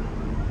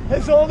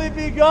His only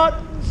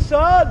begotten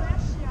Son,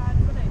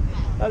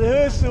 that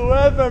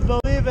whosoever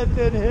believeth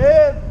in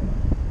Him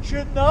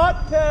should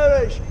not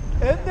perish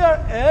in their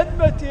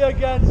enmity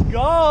against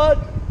God,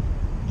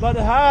 but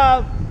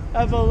have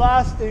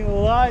everlasting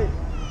life.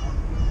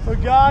 For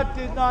God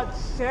did not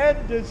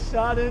send His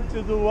Son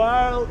into the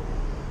world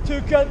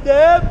to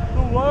condemn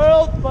the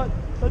world, but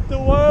that the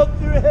world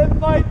through Him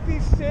might be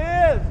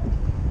saved.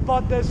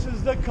 But this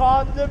is the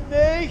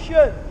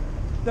condemnation,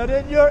 that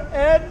in your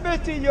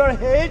enmity, your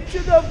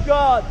hatred of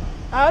God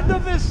and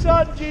of His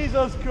Son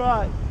Jesus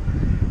Christ,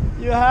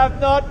 you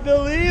have not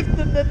believed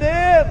in the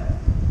name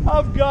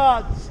of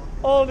God's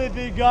only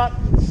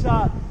begotten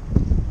Son.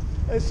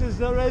 This is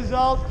the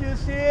result, you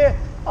see,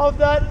 of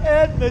that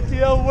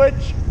enmity of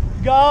which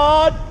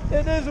God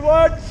in His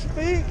Word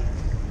speaks.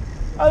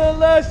 And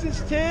unless it's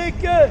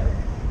taken,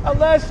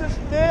 unless it's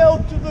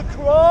nailed to the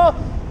cross,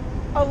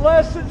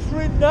 unless it's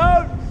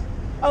renounced,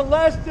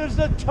 unless there's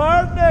a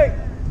turning,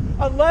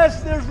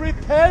 unless there's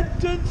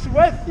repentance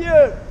with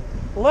you,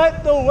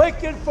 let the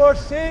wicked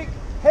forsake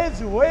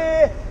his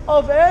way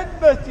of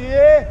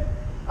enmity,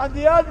 and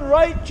the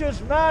unrighteous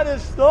man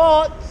his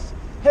thoughts,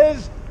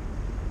 his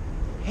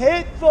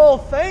hateful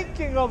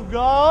thinking of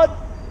God,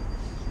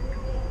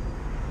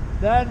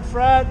 then,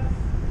 friend,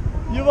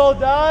 you will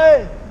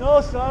die.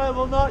 No, son, I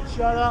will not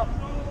shut up.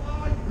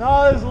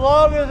 Not as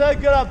long as I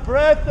get a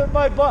breath in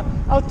my body.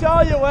 I'll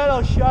tell you when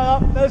I'll shut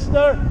up,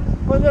 mister.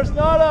 When there's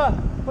not a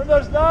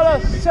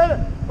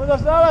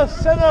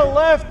sinner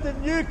left in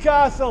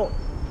Newcastle.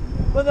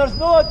 When there's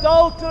no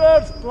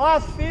adulterers,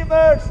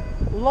 blasphemers,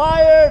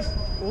 liars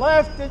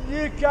left in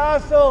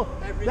Newcastle,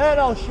 then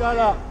I'll shut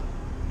up.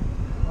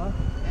 Huh?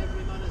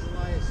 Every man is a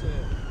liar, sir.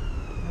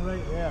 You're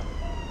right there.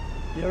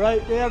 You're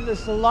right there, and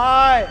it's a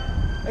lie.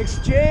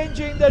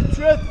 Exchanging the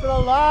truth for a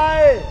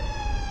lie.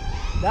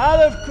 That,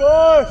 of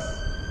course,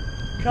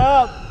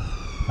 comes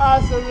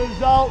as a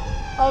result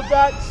of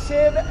that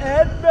same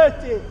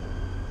enmity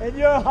in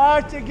your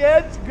heart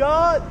against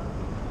God.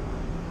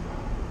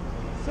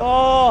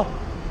 So,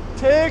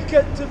 take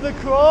it to the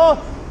cross.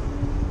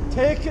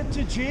 Take it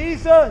to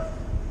Jesus.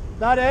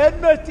 That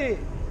enmity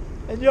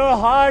in your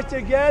heart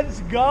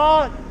against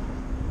God.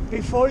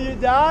 Before you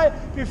die,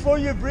 before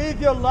you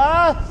breathe your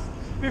last,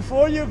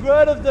 before you go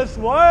out of this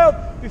world,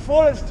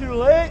 before it's too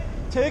late,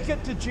 take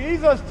it to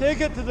Jesus, take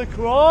it to the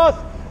cross,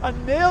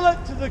 and nail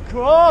it to the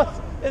cross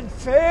in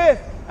faith,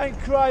 and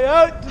cry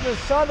out to the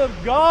Son of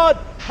God,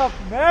 have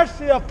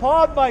mercy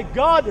upon my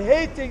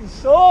God-hating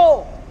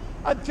soul,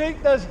 and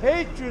take this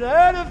hatred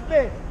out of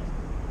me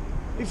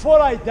before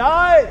I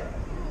die,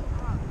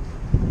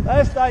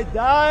 lest I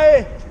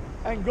die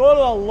and go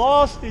to a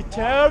lost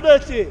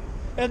eternity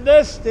in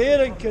this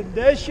state and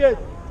condition.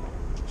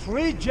 It's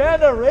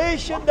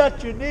regeneration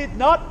that you need,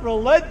 not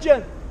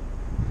religion.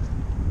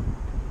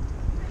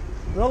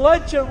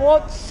 Religion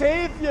won't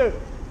save you.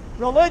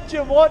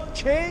 Religion won't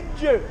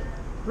change you.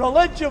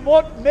 Religion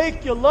won't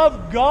make you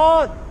love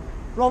God.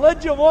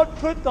 Religion won't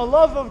put the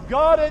love of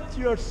God into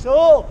your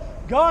soul.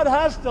 God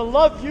has to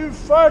love you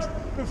first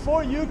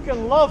before you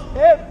can love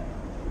Him.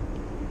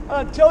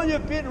 And until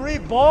you've been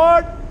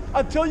reborn,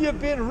 until you've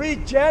been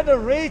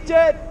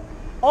regenerated,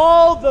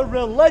 all the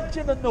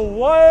religion in the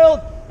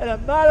world, and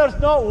it matters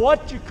not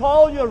what you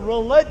call your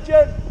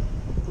religion,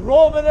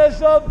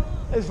 Romanism,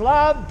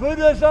 Islam,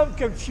 Buddhism,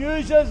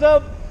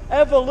 Confucianism,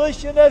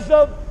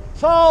 evolutionism,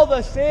 it's all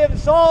the same,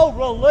 it's all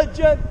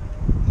religion.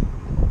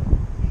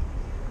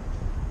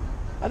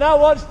 And that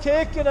one's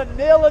taken and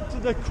nailed it to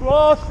the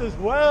cross as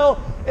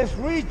well. It's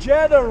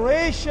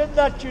regeneration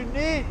that you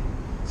need.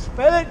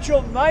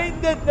 Spiritual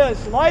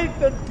mindedness,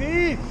 life and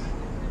peace.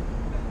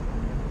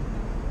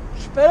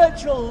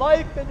 Spiritual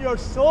life in your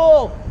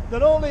soul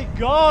that only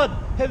God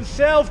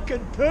Himself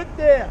can put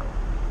there.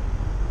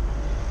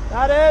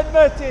 That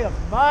enmity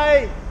of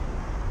mind,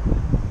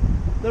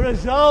 the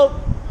result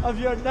of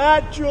your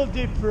natural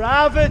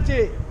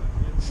depravity,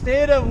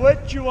 state in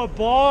which you were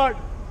born.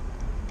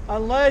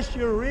 Unless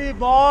you're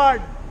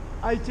reborn,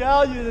 I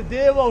tell you, the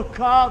day will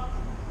come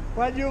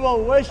when you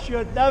will wish you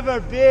had never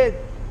been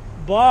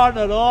born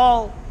at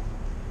all.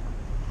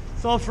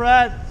 So,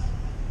 friends,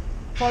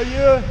 for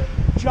you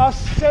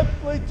just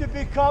simply to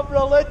become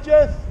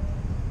religious,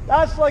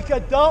 That's like a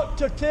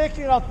doctor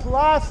taking a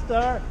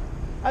plaster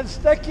and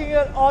sticking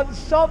it on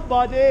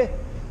somebody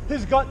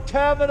who's got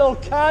terminal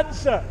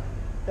cancer.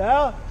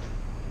 Yeah?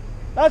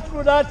 That's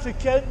what that's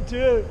akin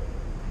to.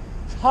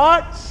 It's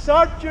heart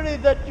surgery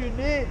that you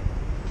need.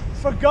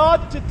 For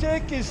God to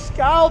take his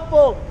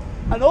scalpel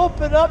and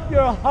open up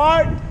your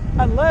heart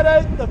and let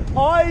out the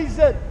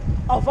poison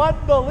of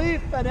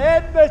unbelief and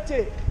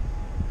enmity,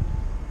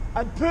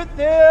 and put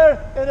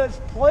there in its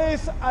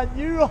place a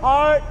new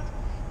heart,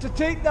 to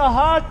take the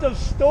heart of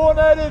stone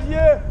out of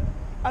you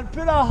and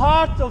put a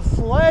heart of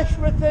flesh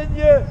within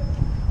you,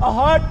 a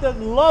heart that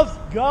loves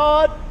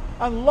God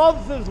and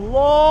loves his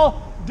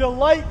law,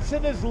 delights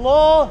in his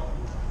law,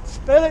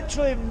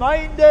 spiritually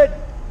minded,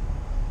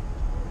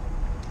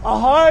 a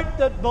heart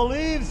that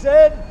believes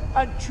in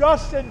and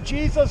trusts in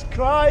Jesus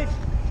Christ,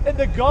 in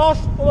the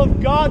gospel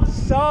of God's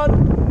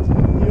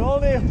Son, the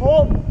only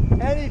hope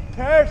any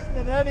person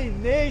in any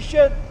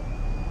nation,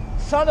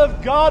 Son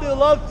of God who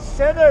loved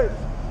sinners,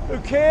 who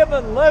came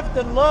and lived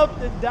and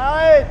loved and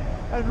died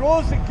and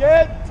rose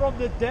again from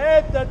the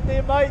dead, that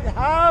they might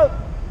have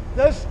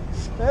this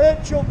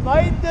spiritual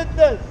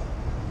mindedness,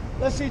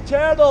 this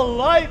eternal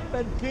life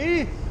and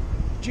peace,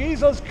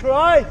 Jesus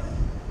Christ.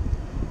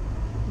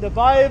 The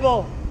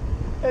Bible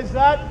is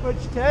that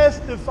which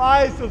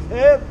testifies of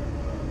him.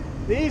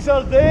 These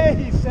are they,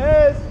 he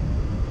says,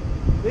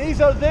 these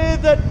are they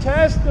that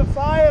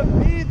testify of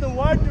me, the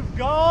Word of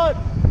God,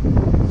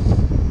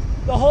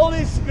 the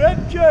Holy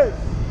Scriptures.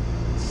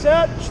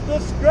 Search the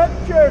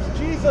Scriptures,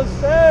 Jesus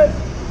says,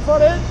 for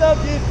in them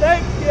you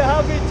think you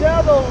have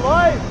eternal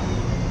life.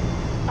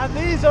 And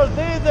these are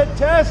they that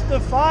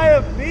testify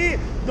of me,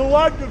 the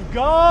Word of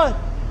God.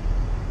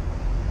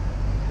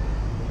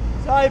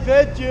 So I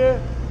bid you,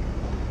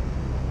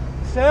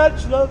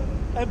 search them,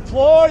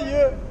 implore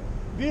you,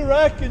 be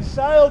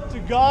reconciled to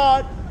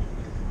God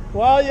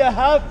while you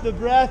have the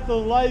breath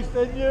of life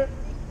in you,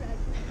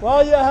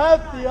 while you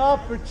have the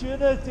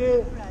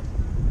opportunity,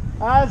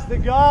 as the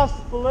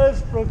gospel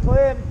is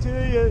proclaimed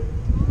to you,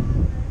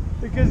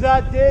 because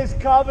that day is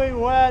coming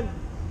when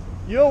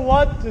you'll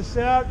want to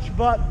search,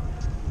 but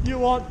you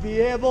won't be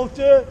able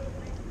to.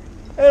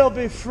 It'll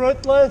be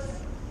fruitless.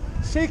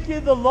 Seek ye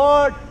the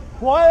Lord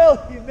while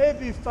he may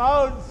be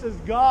found, says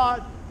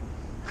God.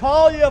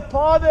 Call ye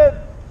upon him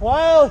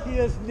while he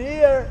is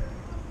near.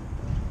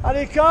 And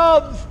he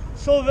comes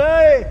so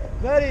very,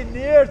 very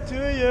near to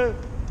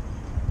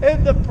you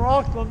in the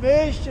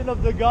proclamation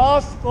of the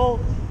gospel.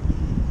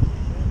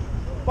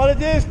 But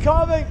it is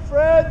coming,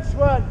 friends,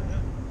 when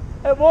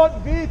it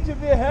won't be to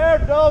be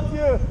heard of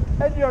you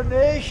in your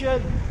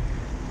nation.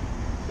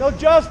 There'll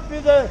just be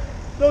the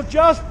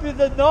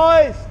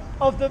noise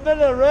of the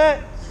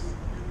minarets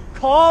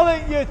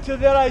calling you to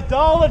their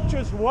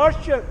idolatrous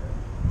worship.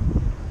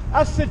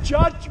 That's the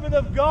judgment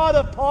of God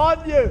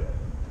upon you.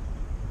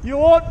 You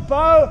won't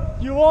bow,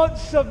 you won't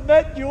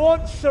submit, you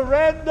won't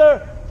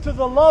surrender to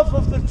the love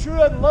of the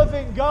true and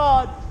living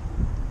God.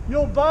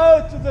 You'll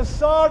bow to the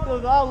sword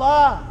of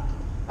Allah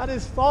and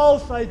his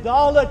false,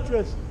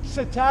 idolatrous,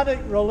 satanic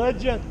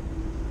religion.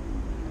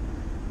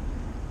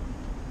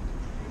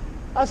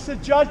 That's the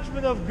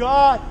judgment of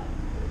God.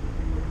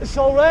 It's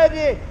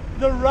already,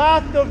 the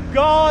wrath of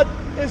God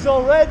is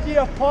already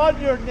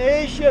upon your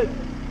nation.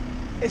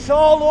 It's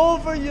all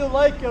over you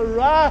like a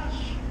rash.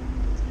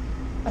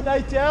 And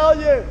I tell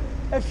you,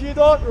 if you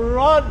don't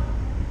run,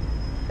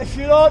 if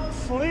you don't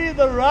flee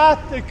the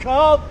wrath to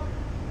come,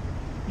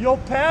 you'll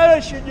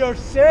perish in your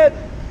sin.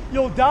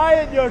 You'll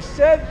die in your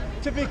sin.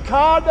 To be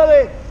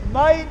carnally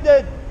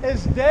minded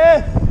is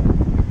death,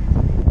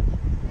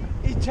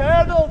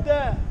 eternal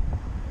death.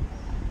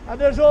 And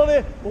there's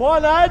only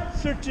one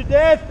answer to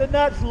death, and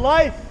that's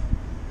life.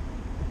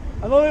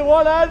 And only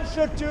one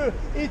answer to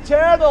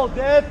eternal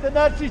death, and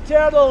that's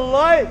eternal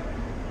life.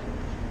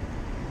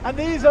 And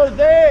these are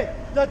they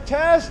that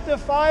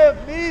testify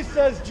of me,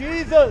 says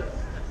Jesus.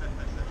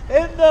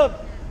 In them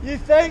you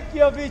think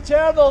you have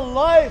eternal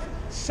life.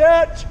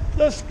 Search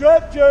the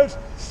Scriptures.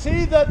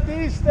 See that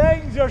these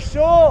things are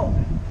so.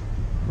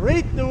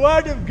 Read the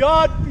Word of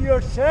God for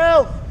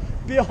yourself.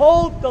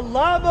 Behold, the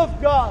Lamb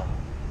of God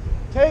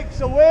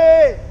takes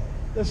away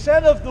the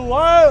sin of the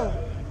world.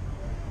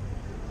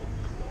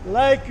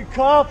 Like a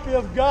copy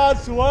of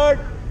God's Word,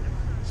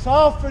 it's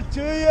offered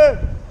to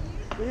you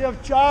free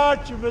of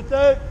charge and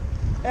without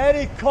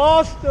any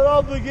cost or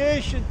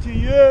obligation to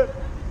you.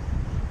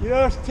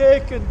 Yours,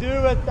 take and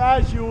do it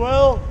as you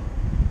will.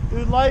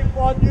 You'd like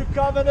one, you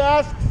come and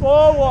ask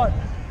for one.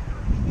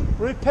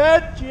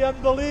 Repent ye and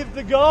believe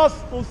the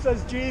gospel,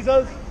 says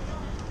Jesus.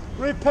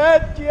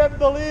 Repent ye and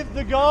believe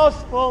the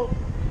gospel,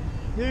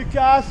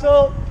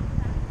 Newcastle.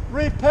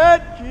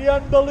 Repent ye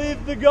and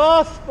believe the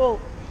gospel,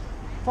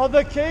 for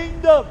the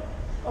kingdom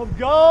of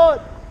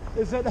God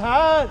is at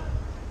hand.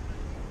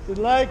 If you'd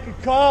like a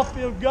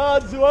copy of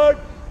God's Word,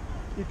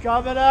 you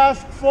come and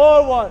ask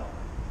for one.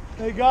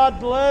 May God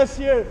bless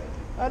you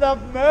and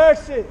have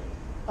mercy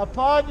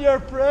upon your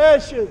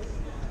precious,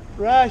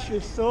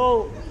 precious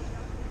soul.